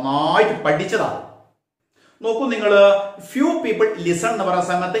 നിങ്ങൾ നന്നായിട്ട് പഠിച്ചതാണ്. നോക്കൂ നിങ്ങൾ, ഫ്യൂ പീപ്പിൾ ലിസൺ എന്ന് പറയുന്ന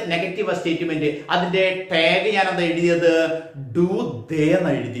സമയത്ത് നെഗറ്റീവ് സ്റ്റേറ്റ്മെന്റ്, അതിന്റെ ടാഗ് ഞാൻ എന്താ എഴുതിയത്? ഡു ദേ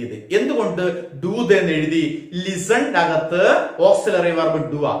എന്ന് എഴുതിയത്. എന്തുകൊണ്ട് ഡു ദേ എന്ന് എഴുതി? ലിസൺ അകത്ത് ഓക്സിലറി വെർബ്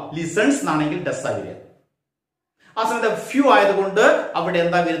ഡു ആ, ലിസൺസ് എന്നാണെങ്കിൽ ഡസ് ആ വരിക. ആ സമയത്ത് ഫ്യൂ ആയതുകൊണ്ട് അവിടെ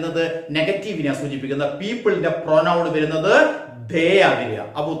എന്താ വരുന്നത്? നെഗറ്റീവിനെ സൂചിപ്പിക്കുന്ന പീപ്പിളിന്റെ പ്രൊനൗൺ വരുന്നത് ദേ ആ വരിക.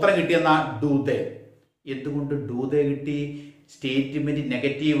 അപ്പൊ ഉത്തരം കിട്ടിയെന്നാ ഡു ദേ. എന്തുകൊണ്ട് ഡു ദേ കിട്ടി? Statement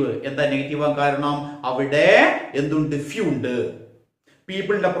negative. എന്താ നെഗറ്റീവ് ആകാൻ കാരണം? അവിടെ എന്തുണ്ട്? ഫ്യൂ ഉണ്ട്.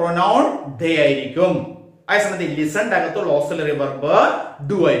 പീപ്പിളിന്റെ പ്രൊനൗൺ ദേ ആയിരിക്കും. ആ സമയത്ത് ലിസൺ അകത്തുള്ള ഓക്സിലറി വെർബ്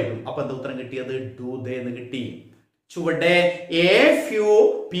ഡു ആയിരിക്കും. അപ്പൊ എന്താ ഉത്തരം കിട്ടിയത്? ഡു ദേ എന്ന് കിട്ടി. ചുവടെ എ ഫ്യൂ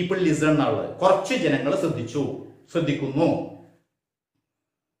പീപ്പിൾ ലിസൺ എന്നുള്ളത് കുറച്ച് ജനങ്ങൾ ശ്രദ്ധിക്കുന്നു.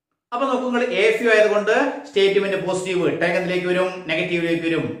 അപ്പൊ നോക്കുമ്പോൾ എ ഫ്യൂ ആയതുകൊണ്ട് സ്റ്റേറ്റ്മെന്റ് പോസിറ്റീവ് ടാഗ് എന്തിലേക്ക് വരും? നെഗറ്റീവിലേക്ക്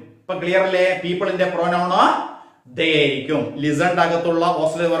വരും. ഇപ്പൊ ക്ലിയർ അല്ലേ? പീപ്പിളിന്റെ പ്രൊനൗൺ ദേ ആയിരിക്കും. ലിസൺ അകത്തുള്ള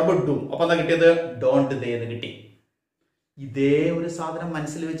ഓക്സിലറി വെർബ് ഡു. അപ്പൊ എന്താ കിട്ടിയത്? ഡോണ്ട് ദേ എന്ന് കിട്ടി. ഇതേ ഒരു സാധനം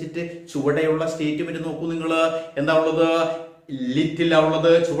മനസ്സിൽ വെച്ചിട്ട് ചുവടെയുള്ള സ്റ്റേറ്റ്മെന്റ് നോക്കൂ നിങ്ങൾ. എന്താ ഉള്ളത്? ലിറ്റിലാ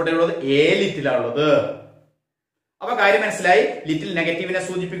ഉള്ളത്. ചുവടെയുള്ളത് എ ലിറ്റിലാ ഉള്ളത്. അപ്പൊ കാര്യം മനസ്സിലായി. ലിറ്റിൽ നെഗറ്റീവിനെ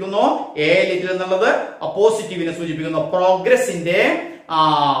സൂചിപ്പിക്കുന്നു, എ ലിറ്റിൽ എന്നുള്ളത് പോസിറ്റീവിനെ സൂചിപ്പിക്കുന്നു. പ്രോഗ്രസിന്റെ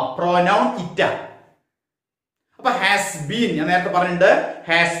പ്രൊനൗൺ ഇറ്റ. അപ്പൊ ഹാസ് ബീൻ ഞാൻ നേരത്തെ പറഞ്ഞിട്ടുണ്ട്.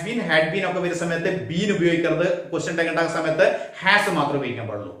 ഹാസ് ബീൻ, ഹാഡ് ബീൻ ഒക്കെ വരുന്ന സമയത്ത് ബീൻ ഉപയോഗിക്കരുത്. ക്വസ്റ്റ്യൻ ടാഗ് ഉണ്ടാകുന്ന സമയത്ത് ഹാസ് മാത്രമേ ഉപയോഗിക്കാൻ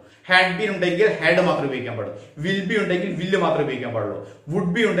പാടുള്ളൂ. ഹാഡ് ബീൻ ഉണ്ടെങ്കിൽ ഹാഡ് മാത്രമേ ഉപയോഗിക്കാൻ പാടുള്ളൂ. വിൽ ബി ഉണ്ടെങ്കിൽ വില്ല് മാത്രമേ ഉപയോഗിക്കാൻ പാടുള്ളൂ.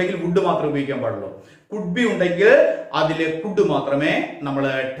 വുഡ് ബി ഉണ്ടെങ്കിൽ വുഡ് മാത്രമേ ഉപയോഗിക്കാൻ പാടുള്ളൂ. കുഡ് ബി ഉണ്ടെങ്കിൽ അതില് കുഡ് മാത്രമേ നമ്മൾ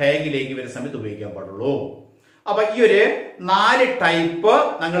ടാഗിലേക്ക് വരുന്ന സമയത്ത് ഉപയോഗിക്കാൻ പാടുള്ളൂ. അപ്പൊ ഈ ഒരു 4 ടൈപ്പ്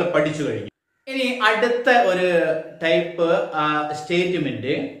ഞങ്ങൾ പഠിച്ചു കഴിഞ്ഞു. ഇനി അടുത്ത ഒരു ടൈപ്പ്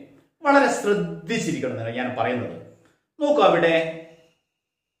സ്റ്റേറ്റ്മെന്റ് വളരെ ശ്രദ്ധിച്ചിരിക്കണം ഞാൻ പറയുന്നത്. നോക്കൂ, അവിടെ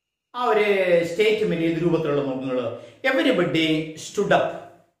ആ ഒരു സ്റ്റേറ്റ്മെന്റ് ഏത് രൂപത്തിലുള്ള നോക്കുന്നത്? Everybody stood up,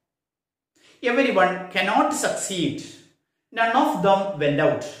 everyone cannot succeed, none of them went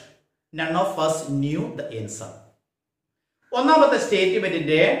out, none of us knew the answer. ഒന്നാമത്തെ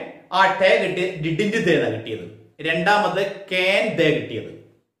സ്റ്റേറ്റ്മെന്റിന്റെ ആ ടാഗ് ഡിഡിന്റ് ദേ എന്നാ കിട്ടിയത്. രണ്ടാമത് ക്യാൻ ദേ കിട്ടിയത്.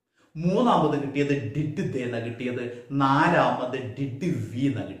 മൂന്നാമത് കിട്ടിയത് ഡിഡ് ദേ എന്നാ കിട്ടിയത്. നാലാമത് ഡിഡ് വി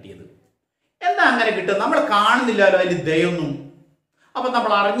എന്നാ കിട്ടിയത്. എന്താ അങ്ങനെ കിട്ടുക? നമ്മൾ കാണുന്നില്ലല്ലോ അതിൽ ദയൊന്നും. അപ്പൊ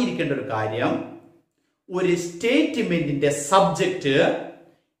നമ്മൾ അറിഞ്ഞിരിക്കേണ്ട ഒരു കാര്യം, ഒരു സ്റ്റേറ്റ്മെന്റിന്റെ സബ്ജക്റ്റ്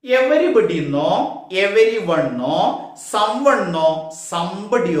എവരിബഡിന്നോ എവരിവണ്ണോ സംവണ്ണോ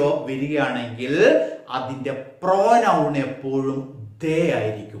സംബഡിയോ വരികയാണെങ്കിൽ അതിന്റെ പ്രോനൗൺ എപ്പോഴും ദേ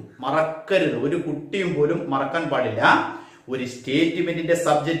ആയിരിക്കും. മറക്കരുത്, ഒരു കുട്ടിയും പോലും മറക്കാൻ പാടില്ല. ഒരു സ്റ്റേറ്റ്മെന്റിന്റെ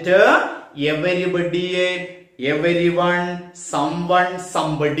subject everybody, everyone, someone,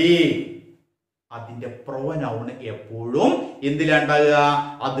 somebody, അതിന്റെ പ്രോനൗൺ എപ്പോഴും എന്തിലാ ഉണ്ടാകുക?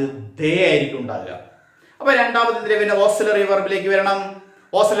 അത് ദേ ആയിരിക്കും ഉണ്ടാകുക. അപ്പൊ രണ്ടാമത് എന്തിനാ പിന്നെ ഓക്സിലറി വെർബിലേക്ക് വരണം.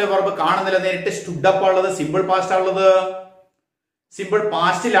 ഓക്സിലറി വെർബ് കാണുന്നില്ല, നേരിട്ട് സ്റ്റുഡ് അപ്പ് ഉള്ളത്, സിമ്പിൾ പാസ്റ്റ് ഉള്ളത്, സിമ്പിൾ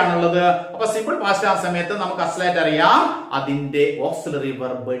പാസ്റ്റിലാണുള്ളത്. അപ്പൊ സിമ്പിൾ പാസ്റ്റ് ആ സമയത്ത് നമുക്ക് അസലായിട്ട് അറിയാം അതിന്റെ ഓക്സിലറി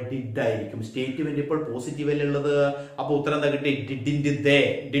വെർബ് ഡിഡ് ആയിരിക്കും. സ്റ്റേറ്റ്മെന്റ് ഇപ്പോൾ പോസിറ്റീവ് അല്ലേ ഉള്ളത്. അപ്പൊ ഉത്തരം എന്താ കിട്ടി? ഡിഡിന്റെ ദേ.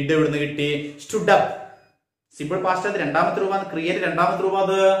 ഡിഡ് എവിടുന്ന് കിട്ടി? Stood up. സിമ്പിൾ പാസ്റ്റ് അത് രണ്ടാമത്തെ രൂപമാണ്, ക്രിയയുടെ രണ്ടാമത്തെ രൂപം.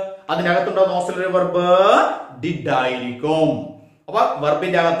 അത് അതിനകത്തുണ്ടാകുന്ന ഓക്സിലറി വെർബ് ഡിഡ് ആയിരിക്കും. അപ്പൊ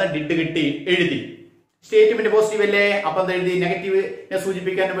വെർബിന്റെ അകത്ത് ഡിഡ് കിട്ടി, എഴുതി. സ്റ്റേറ്റ്മെന്റ് പോസിറ്റീവ് അല്ലേ, അപ്പൊ എന്താ എഴുതി? നെഗറ്റീവിനെ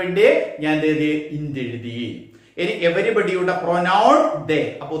സൂചിപ്പിക്കാൻ വേണ്ടി ഞാൻ എന്ത് എഴുതി? ഇൻഡ് എഴുതി. ഇനി എവരിബഡിയുടെ പ്രൊനൗൺ ദേ.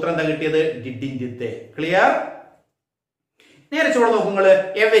 അപ്പൊ ഉത്തരം എന്താ കിട്ടിയത്? ഡിഡിന്റെ ദേ. ക്ലിയർ? നേരെ ചൂട് നോക്കുങ്ങള്.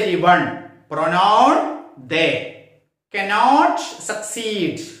 എവരി വൺ പ്രൊനൗൺ ദേ cannot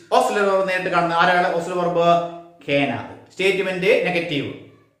succeed. ഓക്സിലറി വെർബ് നേരിട്ട് കാണുന്ന ആരാണ്? ഓക്സിലറി വെർബ് can ആണ്. Statement negative.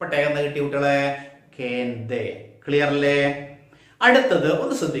 ഇപ്പൊ ടേഗ് എന്താ കിട്ടിയ കുട്ടികളെ? can they. ക്ലിയർ അല്ലേ? അടുത്തത്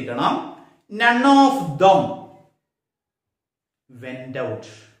ഒന്ന് ശ്രദ്ധിക്കണം. none of them went out.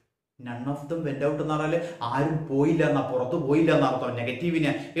 none of them went out എന്ന് പറഞ്ഞാല് ആരും പോയില്ല എന്നാ, പുറത്ത് പോയില്ല എന്നർത്ഥം.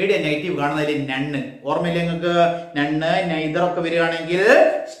 നെഗറ്റീവിന് എവിടെയാ നെഗറ്റീവ് കാണുന്നതിൽ? നണ്ണ്. ഓർമ്മയില്ലേ നിങ്ങൾക്ക്? നണ്ണ് നൈദർ ഒക്കെ വരികയാണെങ്കിൽ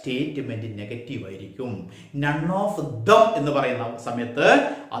സ്റ്റേറ്റ്മെന്റ് നെഗറ്റീവ് ആയിരിക്കും. നൺ ഓഫ് ദം എന്ന് പറയുന്ന സമയത്ത്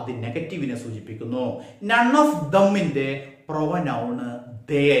അത് നെഗറ്റീവിനെ സൂചിപ്പിക്കുന്നു. നൺ ഓഫ് ദമ്മിന്റെ പ്രൊനൗണ്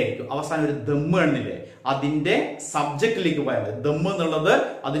ദേ ആയിരിക്കും. അവസാനം ഒരു ദമ്മ് കാണുന്നില്ലേ, അതിന്റെ സബ്ജക്റ്റിലേക്ക് പോയാൽ മതി. ദമ്മ് എന്നുള്ളത്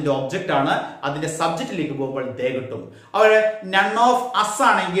അതിന്റെ ഒബ്ജക്റ്റ് ആണ്, അതിന്റെ സബ്ജക്റ്റിലേക്ക് പോകുമ്പോൾ ദേ കിട്ടും. അവിടെ നൺ ഓഫ് അസ്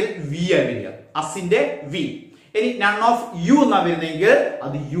ആണെങ്കിൽ വി ആയി വരിക, അസിന്റെ വി. ഇനി നൺ ഓഫ് യു എന്നാ വരുന്നെങ്കിൽ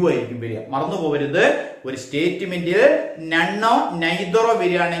അത് യു ആയിരിക്കും വരിക. മറന്നു പോകരുത്, ഒരു സ്റ്റേറ്റ്മെന്റിൽ നണ്ണോ നൈദറോ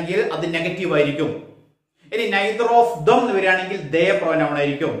വരികയാണെങ്കിൽ അത് നെഗറ്റീവ് ആയിരിക്കും. ഇനി നൈദർ ഓഫ് ദം എന്ന് വരികയാണെങ്കിൽ ദേ പ്രൊനൗൺ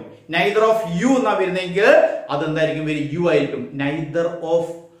ആയിരിക്കും. നൈദർ ഓഫ് യു എന്നാ വരുന്നെങ്കിൽ അതെന്തായിരിക്കും വരിക? യു ആയിരിക്കും. നൈദർ ഓഫ്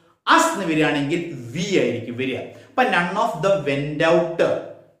അസ് എന്ന് വരികയാണെങ്കിൽ വി ആയിരിക്കും വരിക. അപ്പൊ none of the went out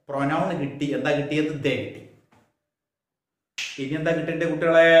pronoun കിട്ടി. എന്താ കിട്ടിയത്? ദേ കിട്ടി. ഇനി എന്താ കിട്ടേണ്ടത്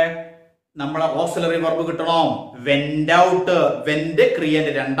കുട്ടികളെ? നമ്മളെ ഓക്സിലറി വെർബ് കിട്ടണം. Went out. വെന്റ്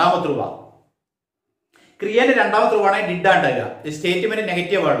ക്രിയന്റെ രണ്ടാമത്തെ രൂപ. ക്രിയന്റെ രണ്ടാമത്തെ രൂപമാണ് ഡിഡ് ഉണ്ടാകുക. സ്റ്റേറ്റ്മെന്റ്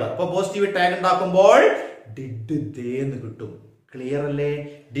നെഗറ്റീവ് ആണ്. അപ്പൊ പോസിറ്റീവ് ടാഗ് ഉണ്ടാക്കുമ്പോൾ ഡിഡ് ദേ എന്ന് കിട്ടും. ക്ലിയർ അല്ലേ?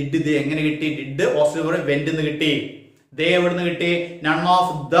 ഡിഡ് ദേ എങ്ങനെ കിട്ടി? ഡിഡ് ഓക്സിലറി വെർബ് വെന്റ് എന്ന് കിട്ടി. ദേ എവിടുന്ന് കിട്ടി? നൺ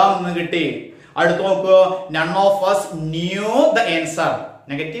ഓഫ് ദം എന്ന് കിട്ടി. അടുത്ത് നോക്കൂ. None of us knew the answer.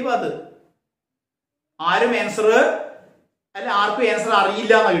 Negative. അത് ആരും ആൻസർ അല്ല, ആർക്കും ആൻസർ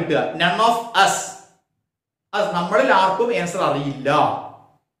അറിയില്ല എന്നാ കിട്ടുക. നൺ ഓഫ് അസ്, നമ്മളിൽ ആർക്കും ആൻസർ അറിയില്ല.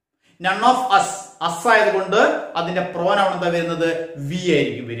 നൺ ഓഫ് അസ്, അസ് ആയതുകൊണ്ട് അതിന്റെ പ്രോനൗൺ എന്താ വരുന്നത്? വി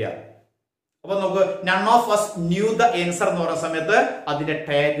ആയിരിക്കും വരിക. അപ്പൊ നമുക്ക് none of us knew the answer എന്ന് പറയുന്ന സമയത്ത് അതിന്റെ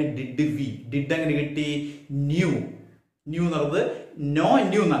ടാഗ് ഡിഡ് വി. ഡിഡ് എങ്ങനെ കിട്ടി? ന്യൂ. ന്യൂ എന്നുള്ളത് നോ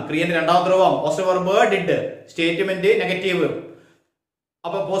ന്യൂ എന്നാ. ക്രിയന്റെ രണ്ടാമത്തെ രൂപം auxiliary verb did, statement negative.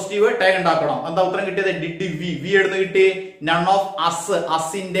 അപ്പൊ പോസിറ്റീവ് ടാഗ് ഉണ്ടാക്കണം. എന്താ ഉത്തരം കിട്ടിയത്? Did V. വി എടുത്ത് കിട്ടി. നൺ ഓഫ് അസ്,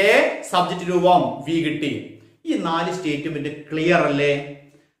 അസിന്റെ സബ്ജക്ട് രൂപം വി കിട്ടി. ഈ 4 സ്റ്റേറ്റ്മെന്റ് ക്ലിയർ അല്ലേ?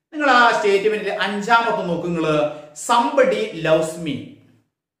 നിങ്ങൾ ആ സ്റ്റേറ്റ്മെന്റിൽ അഞ്ചാമത്തെ നോക്കുങ്ങള്. Somebody loves me.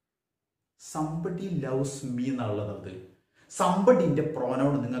 Somebody loves me എന്നുള്ളത് സംബഡിന്റെ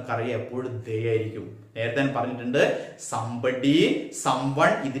പ്രോനൗൺ നിങ്ങൾക്ക് അറിയാം, എപ്പോഴും ദേ ആയിരിക്കും. നേരത്തെ ഞാൻ പറഞ്ഞിട്ടുണ്ട്, സംബഡി,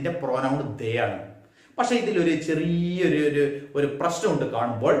 സംവൺ ഇതിന്റെ പ്രോനൗൺ ദേ ആണ്. പക്ഷെ ഇതിലൊരു ചെറിയൊരു പ്രശ്നമുണ്ട്.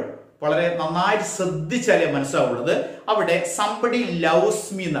 കാണുമ്പോൾ വളരെ നന്നായിട്ട് ശ്രദ്ധിച്ചാലേ മനസ്സിലാവുള്ളത്. അവിടെ സംബഡി ലവ്സ്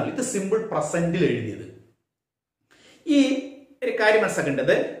മീ എന്നാണ്. ഇത് സിമ്പിൾ പ്രസന്റിൽ എഴുതിയത്. ഈ ഒരു കാര്യം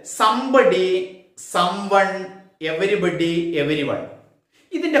മനസ്സിലാക്കേണ്ടത്, സംബഡി, സംവൺ, എവരിബഡി, എവരിവൺ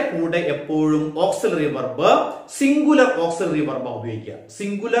ഇതിന്റെ കൂടെ എപ്പോഴും auxiliary verb, singular auxiliary verb ഉപയോഗിക്കുക.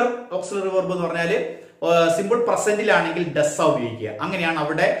 സിംഗുലർ ഓക്സിലറി വെർബ് എന്ന് പറഞ്ഞാൽ സിമ്പിൾ പ്രസന്റിലാണെങ്കിൽ ഡസ് ഉപയോഗിക്കുക. അങ്ങനെയാണ്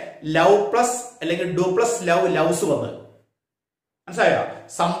അവിടെ ലവ് പ്ലസ് അല്ലെങ്കിൽ ഡു പ്ലസ് ലവ്, ലവ്സ് വന്നത്. മനസ്സിലായോ?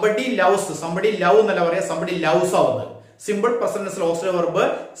 സംബഡി ലവ്സ്, സംബഡി ലവ് എന്നല്ല പറയാ, സംബഡി ലവ്സ് വന്നത്. Simple present auxiliary verb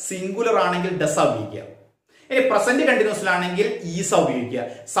singular ആണെങ്കിൽ ഡസ് ഉപയോഗിക്കുക. ഇനി പ്രസന്റ് കണ്ടിന്യൂസിലാണെങ്കിൽ ഈസ് ഉപയോഗിക്കുക.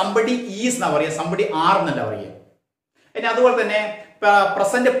 സംബഡി ഈസ് എന്നാ പറയാ, സംബഡി ആർ എന്നല്ല പറയുക. ഇനി അതുപോലെ തന്നെ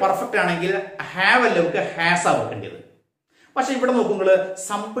പ്രസന്റ് പെർഫെക്റ്റ് ആണെങ്കിൽ ഹാവ് അല്ല ഹാസ് ആ വെക്കേണ്ടത്. പക്ഷെ ഇവിടെ നോക്കുമ്പോൾ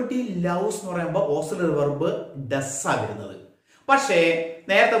സംബഡി ലവ്സ് എന്ന് പറയുമ്പോൾ ഓക്സിലറി വെർബ് ഡസ് ആ വരുന്നത്. പക്ഷേ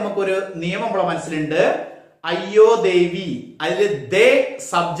നേരത്തെ നമുക്കൊരു നിയമം നമ്മളെ മനസ്സിലുണ്ട്. അയ്യോ ദേവി, അതിൽ ദേ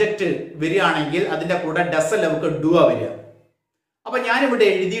സബ്ജക്ട് വരികയാണെങ്കിൽ അതിന്റെ കൂടെ ഡസ് അല്ല നമുക്ക് ഡു ആ വരിക. അപ്പൊ ഞാനിവിടെ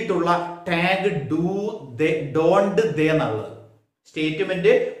എഴുതിയിട്ടുള്ള ടാഗ് ഡു ദേ, ഡോണ്ട് ദേ എന്നുള്ളത്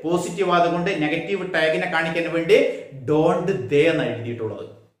സ്റ്റേറ്റ്മെന്റ് പോസിറ്റീവ് ആയതുകൊണ്ട് നെഗറ്റീവ് ടാഗിനെ കാണിക്കാൻ വേണ്ടി ഡോണ്ട് ദേ എന്ന് എഴുതിയിട്ടുള്ളത്.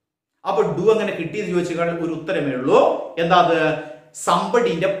 അപ്പൊ ഡു അങ്ങനെ കിട്ടിയെന്ന് ചോദിച്ചാൽ ഒരു ഉത്തരമേ ഉള്ളൂ. എന്താ അത്?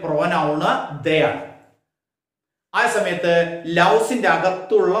 സംബഡിന്റെ പ്രോനൗണ് ദേ ആണ്. ആ സമയത്ത് ലൗസിന്റെ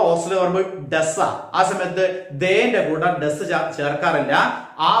അകത്തുള്ള ഓക്സിലറി വെർബ് ഡസ്. ആ സമയത്ത് ദേന്റെ കൂടെ ഡസ് ചേർക്കാറില്ല.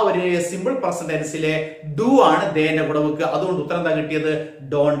 ആ ഒരു സിമ്പിൾ പ്രസന്റ് ടെൻസിലെ ഡു ആണ് ദേന്റെ കൂടെ വെക്കുക. അതുകൊണ്ട് ഉത്തരം എന്താ കിട്ടിയത്?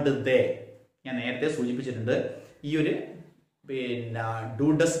 ഡോണ്ട് ദേ. ഞാൻ നേരത്തെ സൂചിപ്പിച്ചിട്ടുണ്ട്. ഈ ഒരു ഡു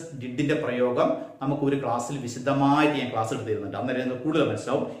ഡസ് ഡിഡിന്റെ പ്രയോഗം നമുക്ക് ഒരു ക്ലാസ്സിൽ വിശദമായിട്ട് ഞാൻ ക്ലാസ് എടുത്ത് തരുന്നുണ്ട്. അന്നേരം കൂടുതൽ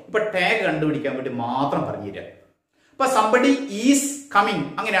മനസ്സിലാവും. ഇപ്പൊ ടാഗ് കണ്ടുപിടിക്കാൻ വേണ്ടി മാത്രം പറഞ്ഞുതരാം. ഇപ്പൊ സംബഡി ഈസ് കമ്മിങ്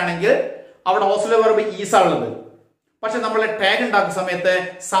അങ്ങനെയാണെങ്കിൽ അവിടെ ഓക്സിലറി വെർബ് ഈസ് ആണുള്ളത്. പക്ഷെ നമ്മൾ ടാഗ് ഉണ്ടാക്കുന്ന സമയത്ത്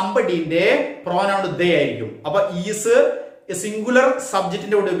സംബഡിന്റെ പ്രോനൗൺ ദേ ആയിരിക്കും. അപ്പൊ ഈസ് സിംഗുലർ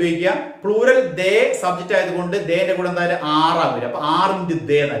സബ്ജക്റ്റിന്റെ കൂടെ ഉപയോഗിക്കുക. പ്ലൂറൽ ദേ സബ്ജക്റ്റ് ആയതുകൊണ്ട് ദേന്റെ കൂടെ എന്തായാലും ആറാ വരിക. അപ്പൊ 6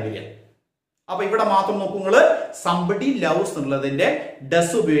 ദേ എന്നാ വരിക. അപ്പൊ ഇവിടെ മാത്രം നോക്കൂ നിങ്ങള്, സംബഡി ലവ്സ് എന്നുള്ളതിന്റെ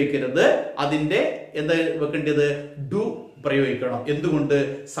ഡസ് ഉപയോഗിക്കരുത്. അതിന്റെ എന്താ വെക്കേണ്ടത്? ഡു പ്രയോഗിക്കണം. എന്തുകൊണ്ട്?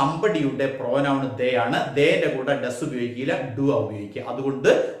 സംബഡിയുടെ പ്രോനൗൺ ദേ ആണ്. ദേന്റെ കൂടെ ഡസ് ഉപയോഗിക്കില്ല, ഡു ഉപയോഗിക്കുക. അതുകൊണ്ട്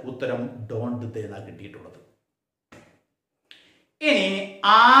ഉത്തരം ഡോണ്ട് ദേ എന്നാ കിട്ടിയിട്ടുള്ളത്. ഇനി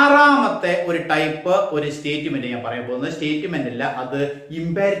ആറാമത്തെ ഒരു ടൈപ്പ് ഒരു സ്റ്റേറ്റ്മെന്റ് ഞാൻ പറയാൻ പോകുന്നത് സ്റ്റേറ്റ്മെന്റ് അല്ല, അത്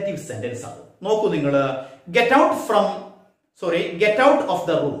ഇംപെരറ്റീവ് സെന്റൻസ് ആണ്. നോക്കൂ നിങ്ങള്, get out of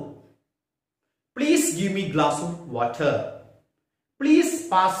the room, please give me glass of water, please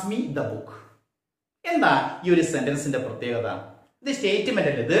pass me the book. എന്താ ഈ ഒരു സെന്റൻസിന്റെ പ്രത്യേകത? ഇത്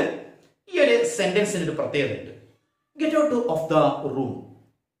സ്റ്റേറ്റ്മെന്റ് അല്ല, ഇത് ഈ ഒരു സെന്റൻസിന് ഒരു പ്രത്യേകത ഉണ്ട്. Get out of the room,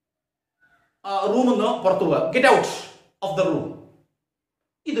 റൂമിൽ നിന്ന് പുറത്തു പോവുക. Get out of the room,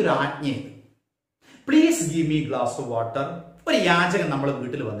 ഇതൊരു ആജ്ഞയാണ്. Please give me glass of water, ഒരു യാചകൻ നമ്മളെ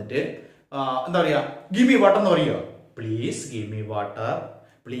വീട്ടിൽ വന്നിട്ട് എന്താ പറയാ, ഗിവ് മീ വാട്ടർ എന്ന് പറയുക. Please give me water,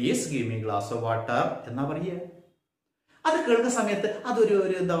 please give me glass of water എന്നാ പറയുക. അത് കേൾക്കുന്ന സമയത്ത് അതൊരു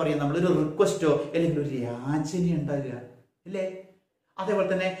എന്താ പറയുക, നമ്മളൊരു റിക്വസ്റ്റോ അല്ലെങ്കിൽ ഒരു യാചന ഉണ്ടാകുക അല്ലേ? അതേപോലെ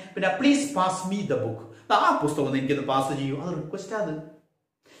തന്നെ പിന്നെ please pass me the book, ആ പുസ്തകം എനിക്കത് പാസ് ചെയ്യൂ, അത് റിക്വസ്റ്റ്. അത്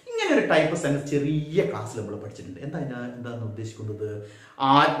ഇങ്ങനെ ഒരു ടൈപ്പ് സെൻസ് ചെറിയ ക്ലാസ്സിൽ നമ്മൾ പഠിച്ചിട്ടുണ്ട്. എന്താണ് ഉദ്ദേശിക്കുന്നത്?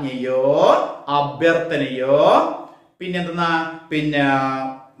 ആജ്ഞയോ അഭ്യർത്ഥനയോ പിന്നെന്താ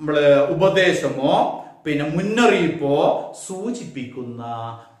നമ്മള് ഉപദേശമോ പിന്നെ മുന്നറിയിപ്പോ സൂചിപ്പിക്കുന്ന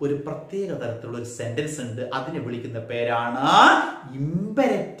ഒരു പ്രത്യേക തരത്തിലുള്ള ഒരു സെന്റൻസ് ഉണ്ട്. അതിനെ വിളിക്കുന്ന പേരാണ്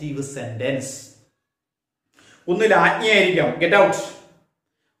ഇംപെരറ്റീവ് സെന്റൻസ്. ഒന്നിൽ ആജ്ഞയായിരിക്കാം, ഗെറ്റ് ഔട്ട്.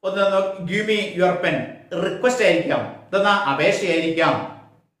 ഒന്ന് give me your pen, request ആയിരിക്കാം. ഇതെന്നാ അപേക്ഷയായിരിക്കാം.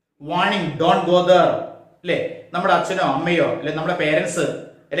 വാർണിംഗ്, ഡോണ്ട് ഗോ ദർ അല്ലെ? നമ്മുടെ അച്ഛനോ അമ്മയോ അല്ലെ നമ്മുടെ പേരൻസ്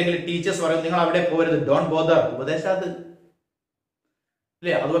അല്ലെങ്കിൽ ടീച്ചേഴ്സ് പറയും നിങ്ങൾ അവിടെ പോകരുത്, ഡോണ്ട് ഗോ ദർ, ഉപദേശം അത്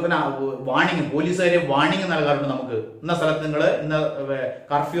അല്ലെ? അതുപോലെ തന്നെ വാർണിംഗ്, പോലീസുകാരെ വാർണിംഗ് നൽകാറുണ്ട് നമുക്ക്. ഇന്ന സ്ഥലത്ത് നിങ്ങൾ ഇന്ന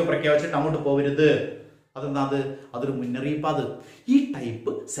കർഫ്യൂ പ്രഖ്യാപിച്ചിട്ട് അങ്ങോട്ട് പോകരുത്. അതൊരു മുന്നറിയിപ്പ്. അത് ഈ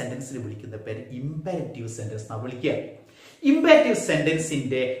ടൈപ്പ് സെന്റൻസിന് വിളിക്കുന്ന പേര് ഇംപെരറ്റീവ് സെന്റൻസ് എന്നാ വിളിക്കുക. ഇംപെരറ്റീവ്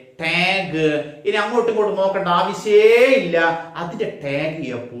സെന്റൻസിന്റെ ടാഗ് ഇനി അങ്ങോട്ടും ഇങ്ങോട്ടും നോക്കേണ്ട ആവശ്യമേ ഇല്ല. അതിന്റെ ടാഗ്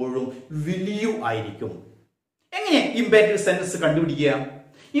എപ്പോഴും വില്യൂ ആയിരിക്കും. എങ്ങനെ ഇംപെരറ്റീവ് സെന്റൻസ് കണ്ടുപിടിക്കുക?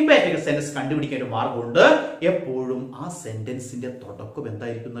 ഇംപെരറ്റീവ് സെന്റൻസ് കണ്ടുപിടിക്കാൻ ഒരു മാർഗമുണ്ട്. എപ്പോഴും ആ സെന്റൻസിന്റെ തുടക്കം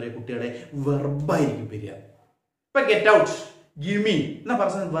എന്തായിരിക്കും എന്നറിയ കുട്ടികളെ? വെർബായിരിക്കും വരിക. ഇപ്പൊ ഗെറ്റ് ഔട്ട്, ഗിവ് മീ എന്നാ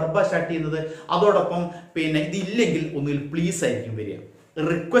പറഞ്ഞ വെർബ സ്റ്റാർട്ട് ചെയ്യുന്നത്. അതോടൊപ്പം പിന്നെ ഇതില്ലെങ്കിൽ ഒന്നുകിൽ പ്ലീസ് ആയിരിക്കും വരിക,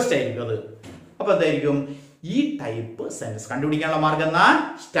 റിക്വസ്റ്റ് ആയിരിക്കും അത്. അപ്പൊ എന്തായിരിക്കും? ഈ ടൈപ്പ് സെന്റൻസ് കണ്ടുപിടിക്കാനുള്ള മാർഗം എന്നാ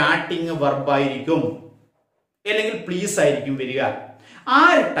സ്റ്റാർട്ടിങ് വെർബായിരിക്കും അല്ലെങ്കിൽ പ്ലീസ് ആയിരിക്കും വരിക. ആ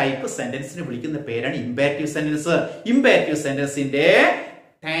ഒരു ടൈപ്പ് സെന്റൻസിന് വിളിക്കുന്ന പേരാണ് ഇംപെരറ്റീവ് സെന്റൻസ്. ഇംപെരറ്റീവ് സെന്റൻസിന്റെ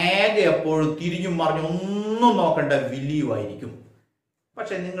ടാഗ് എപ്പോഴും തിരിഞ്ഞും മറിഞ്ഞും ഒന്നും നോക്കേണ്ട വില്യൂ ആയിരിക്കും.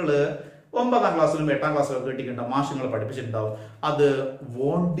 പക്ഷെ നിങ്ങൾ 9ാം ക്ലാസ്സിലും 8ാം ക്ലാസ്സിലും കേട്ടിട്ടുണ്ട മാഷങ്ങൾ പഠിപ്പിച്ചിട്ടുണ്ടാവും. അത്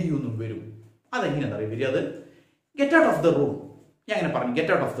വോണ്ട് യു എന്നും വരും. അതെങ്ങനെയാണെന്ന് അറിയാം വരിക? അത് get out of the room. ഞാൻ അങ്ങനെ പറഞ്ഞു,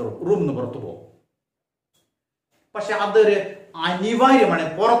 get out of the room, റൂമിൽ നിന്ന് പുറത്തു പോകും. പക്ഷെ അതൊരു അനിവാര്യമാണ്.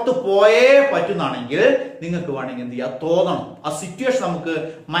 പുറത്ത് പോയേ പറ്റുന്നാണെങ്കിൽ നിങ്ങൾക്ക് വേണമെങ്കിൽ എന്ത് ചെയ്യാം, തോന്നണം. ആ സിറ്റുവേഷൻ നമുക്ക്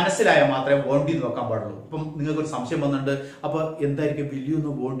മനസ്സിലായാൽ മാത്രമേ വോണ്ടി നോക്കാൻ പാടുള്ളൂ. ഇപ്പം നിങ്ങൾക്ക് ഒരു സംശയം വന്നിട്ടുണ്ട്, അപ്പൊ എന്തായിരിക്കും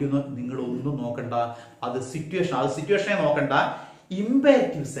വില്യൂന്ന് വോണ്ടിന്ന്? നിങ്ങൾ ഒന്നും നോക്കണ്ട, അത് സിറ്റുവേഷനെ നോക്കണ്ട.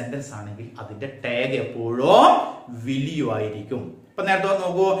 ഇംപെരറ്റീവ് സെന്റൻസ് ആണെങ്കിൽ അതിന്റെ ടാഗ് എപ്പോഴും വില്യൂ ആയിരിക്കും. ഇപ്പൊ നേരത്തെ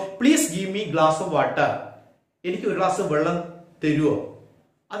നോക്കൂ, please give me glass of water, എനിക്ക് ഒരു ഗ്ലാസ് വെള്ളം തരുമോ?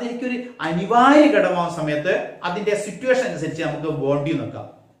 അതെനിക്കൊരു അനിവാര്യ ഘടകമാകുന്ന സമയത്ത് അതിന്റെ സിറ്റുവേഷൻ അനുസരിച്ച് നമുക്ക് വോണ്ടി നോക്കാം.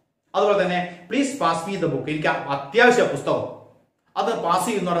 അതുപോലെ തന്നെ please pass me the book, എനിക്ക് അത്യാവശ്യ പുസ്തകം, അത് പാസ്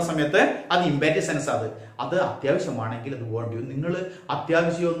ചെയ്യുന്ന സമയത്ത് അത് ഇംപെരറ്റീവ് സെൻസ്. അത് അത്യാവശ്യമാണെങ്കിൽ അത് വോണ്ടി. നിങ്ങൾ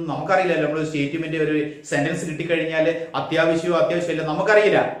അത്യാവശ്യമൊന്നും നമുക്കറിയില്ലല്ലോ. നമ്മൾ സ്റ്റേറ്റ്മെന്റ് ഒരു സെന്റൻസ് കിട്ടിക്കഴിഞ്ഞാൽ അത്യാവശ്യമില്ല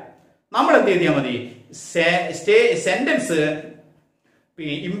നമുക്കറിയില്ല. നമ്മൾ എന്ത് ചെയ്താൽ മതി? സെന്റൻസ്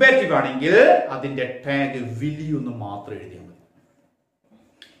ഇംപെരറ്റീവ് ആണെങ്കിൽ അതിന്റെ ടാഗ് വില്യൂ എന്ന് മാത്രം എഴുതിയാൽ മതി.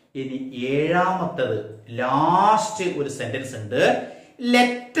 ഇനി 7ാമത്തത് ലാസ്റ്റ് ഒരു സെന്റൻസ് ഉണ്ട്.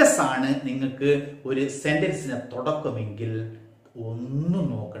 ലെറ്റസ് ആണ് നിങ്ങൾക്ക് ഒരു സെന്റൻസിന് തുടക്കമെങ്കിൽ ഒന്നും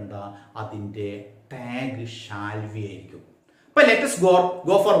നോക്കണ്ട, അതിന്റെ ടാഗ് ഷാൽ ബി ആയിരിക്കും. അപ്പൊ let's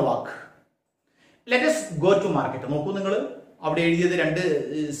go for walk, let's go to market. നോക്കൂ, നിങ്ങൾ അവിടെ എഴുതിയത് രണ്ട്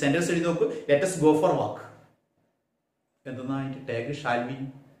സെന്റൻസ് എഴുതി നോക്കൂ. ലെറ്റസ് ഗോ ഫോർ വാക്ക് എന്തെന്നാ അതിന്റെ ടാഗ് ഷാൽ ബി.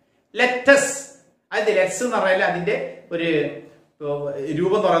 ലെറ്റസ്, അത് ലെറ്റ്സ് എന്ന് പറഞ്ഞാൽ അതിന്റെ ഒരു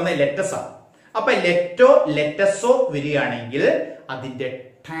രൂപം എന്ന് പറയുന്നത് ലെറ്റസ് ആണ്. അപ്പൊ ലെറ്റസോ വരികയാണെങ്കിൽ അതിന്റെ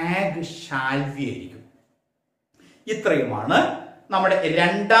ടാഗ് ഷാൽ ബി ആയിരിക്കും. ഇത്രയുമാണ് നമ്മുടെ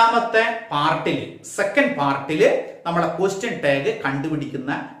രണ്ടാമത്തെ പാർട്ടില്, സെക്കൻഡ് പാർട്ടില് നമ്മുടെ ക്വസ്റ്റ്യൻ ടാഗ്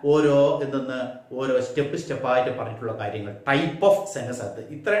കണ്ടുപിടിക്കുന്ന ഓരോ സ്റ്റെപ്പായിട്ട് പറഞ്ഞിട്ടുള്ള കാര്യങ്ങൾ. ടൈപ്പ് ഓഫ് സെന്റൻസ്, അത്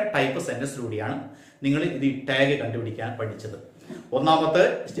ഇത്രയും ടൈപ്പ് സെന്റൻസിലൂടെയാണ് നിങ്ങൾ ഇത് ടാഗ് കണ്ടുപിടിക്കാൻ പഠിച്ചത്. ഒന്നാമത്തെ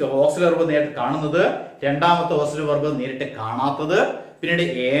ഓക്സിലറി വെർബ് നേരിട്ട് കാണുന്നത്, രണ്ടാമത്തെ ഓക്സിലറി വെർബ് നേരിട്ട് കാണാത്തത്, പിന്നീട്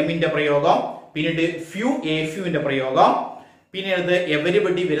എമിന്റെ പ്രയോഗം, പിന്നീട് ഫ്യൂവിന്റെ പ്രയോഗം, പിന്നീട്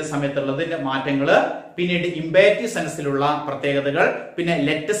എവരിബഡി വരുന്ന സമയത്തുള്ളതിന്റെ മാറ്റങ്ങള്, പിന്നീട് ഇംപേരറ്റീവ് സെൻസിലുള്ള പ്രത്യേകതകൾ, പിന്നെ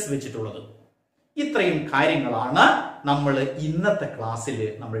ലെറ്റസ് വെച്ചിട്ടുള്ളത്. ഇത്രയും കാര്യങ്ങളാണ് നമ്മൾ ഇന്നത്തെ ക്ലാസ്സിൽ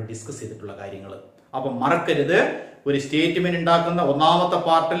നമ്മൾ ഡിസ്കസ് ചെയ്തിട്ടുള്ള കാര്യങ്ങൾ. അപ്പൊ മറക്കരുത്, ഒരു സ്റ്റേറ്റ്മെന്റ് ഉണ്ടാക്കുന്ന ഒന്നാമത്തെ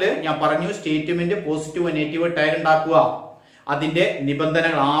പാർട്ടിൽ ഞാൻ പറഞ്ഞു, സ്റ്റേറ്റ്മെന്റ് പോസിറ്റീവ് നെഗറ്റീവ് ടാഗ് ഉണ്ടാക്കുക. അതിന്റെ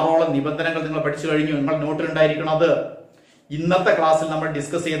നിബന്ധനകൾ, 6ഓളം നിബന്ധനകൾ നിങ്ങൾ പഠിച്ചു കഴിഞ്ഞു, നിങ്ങൾ നോട്ടിൽ ഉണ്ടായിരിക്കണം. അത് ഇന്നത്തെ ക്ലാസ്സിൽ നമ്മൾ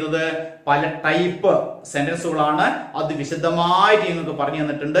ഡിസ്കസ് ചെയ്തത് പല ടൈപ്പ് സെന്റൻസുകളാണ്. അത് വിശദമായിട്ട് നിങ്ങൾക്ക് പറഞ്ഞു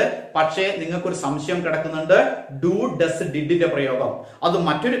തന്നിട്ടുണ്ട്. പക്ഷേ നിങ്ങൾക്കൊരു സംശയം കിടക്കുന്നുണ്ട്, ഡു ഡസ് ഡിഡിന്റെ പ്രയോഗം. അത്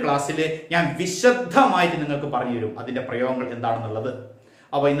മറ്റൊരു ക്ലാസ്സിൽ ഞാൻ വിശദമായിട്ട് നിങ്ങൾക്ക് പറഞ്ഞു തരും, അതിന്റെ പ്രയോഗങ്ങൾ എന്താണെന്നുള്ളത്.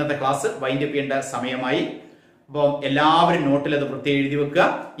 അപ്പൊ ഇന്നത്തെ ക്ലാസ് വൈൻഡ് അപ്പ് ചെയ്യേണ്ട സമയമായി. അപ്പം എല്ലാവരും നോട്ടിൽ അത് പ്രത്യേകം എഴുതി വെക്കുക.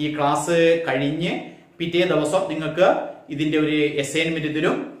 ഈ ക്ലാസ് കഴിഞ്ഞ് പിറ്റേ ദിവസം നിങ്ങൾക്ക് ഇതിന്റെ ഒരു അസൈൻമെന്റ്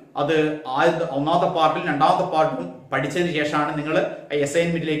തരും. അത് ഒന്നാമത്തെ പാർട്ടിലും രണ്ടാമത്തെ പാർട്ടിലും പഠിച്ചതിന് ശേഷമാണ് നിങ്ങൾ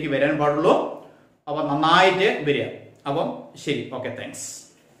അസൈൻമെന്റിലേക്ക് വരാൻ പാടുള്ളൂ. അപ്പൊ നന്നായിട്ട് വരിക. അപ്പം ശരി, ഓക്കെ, താങ്ക്സ്.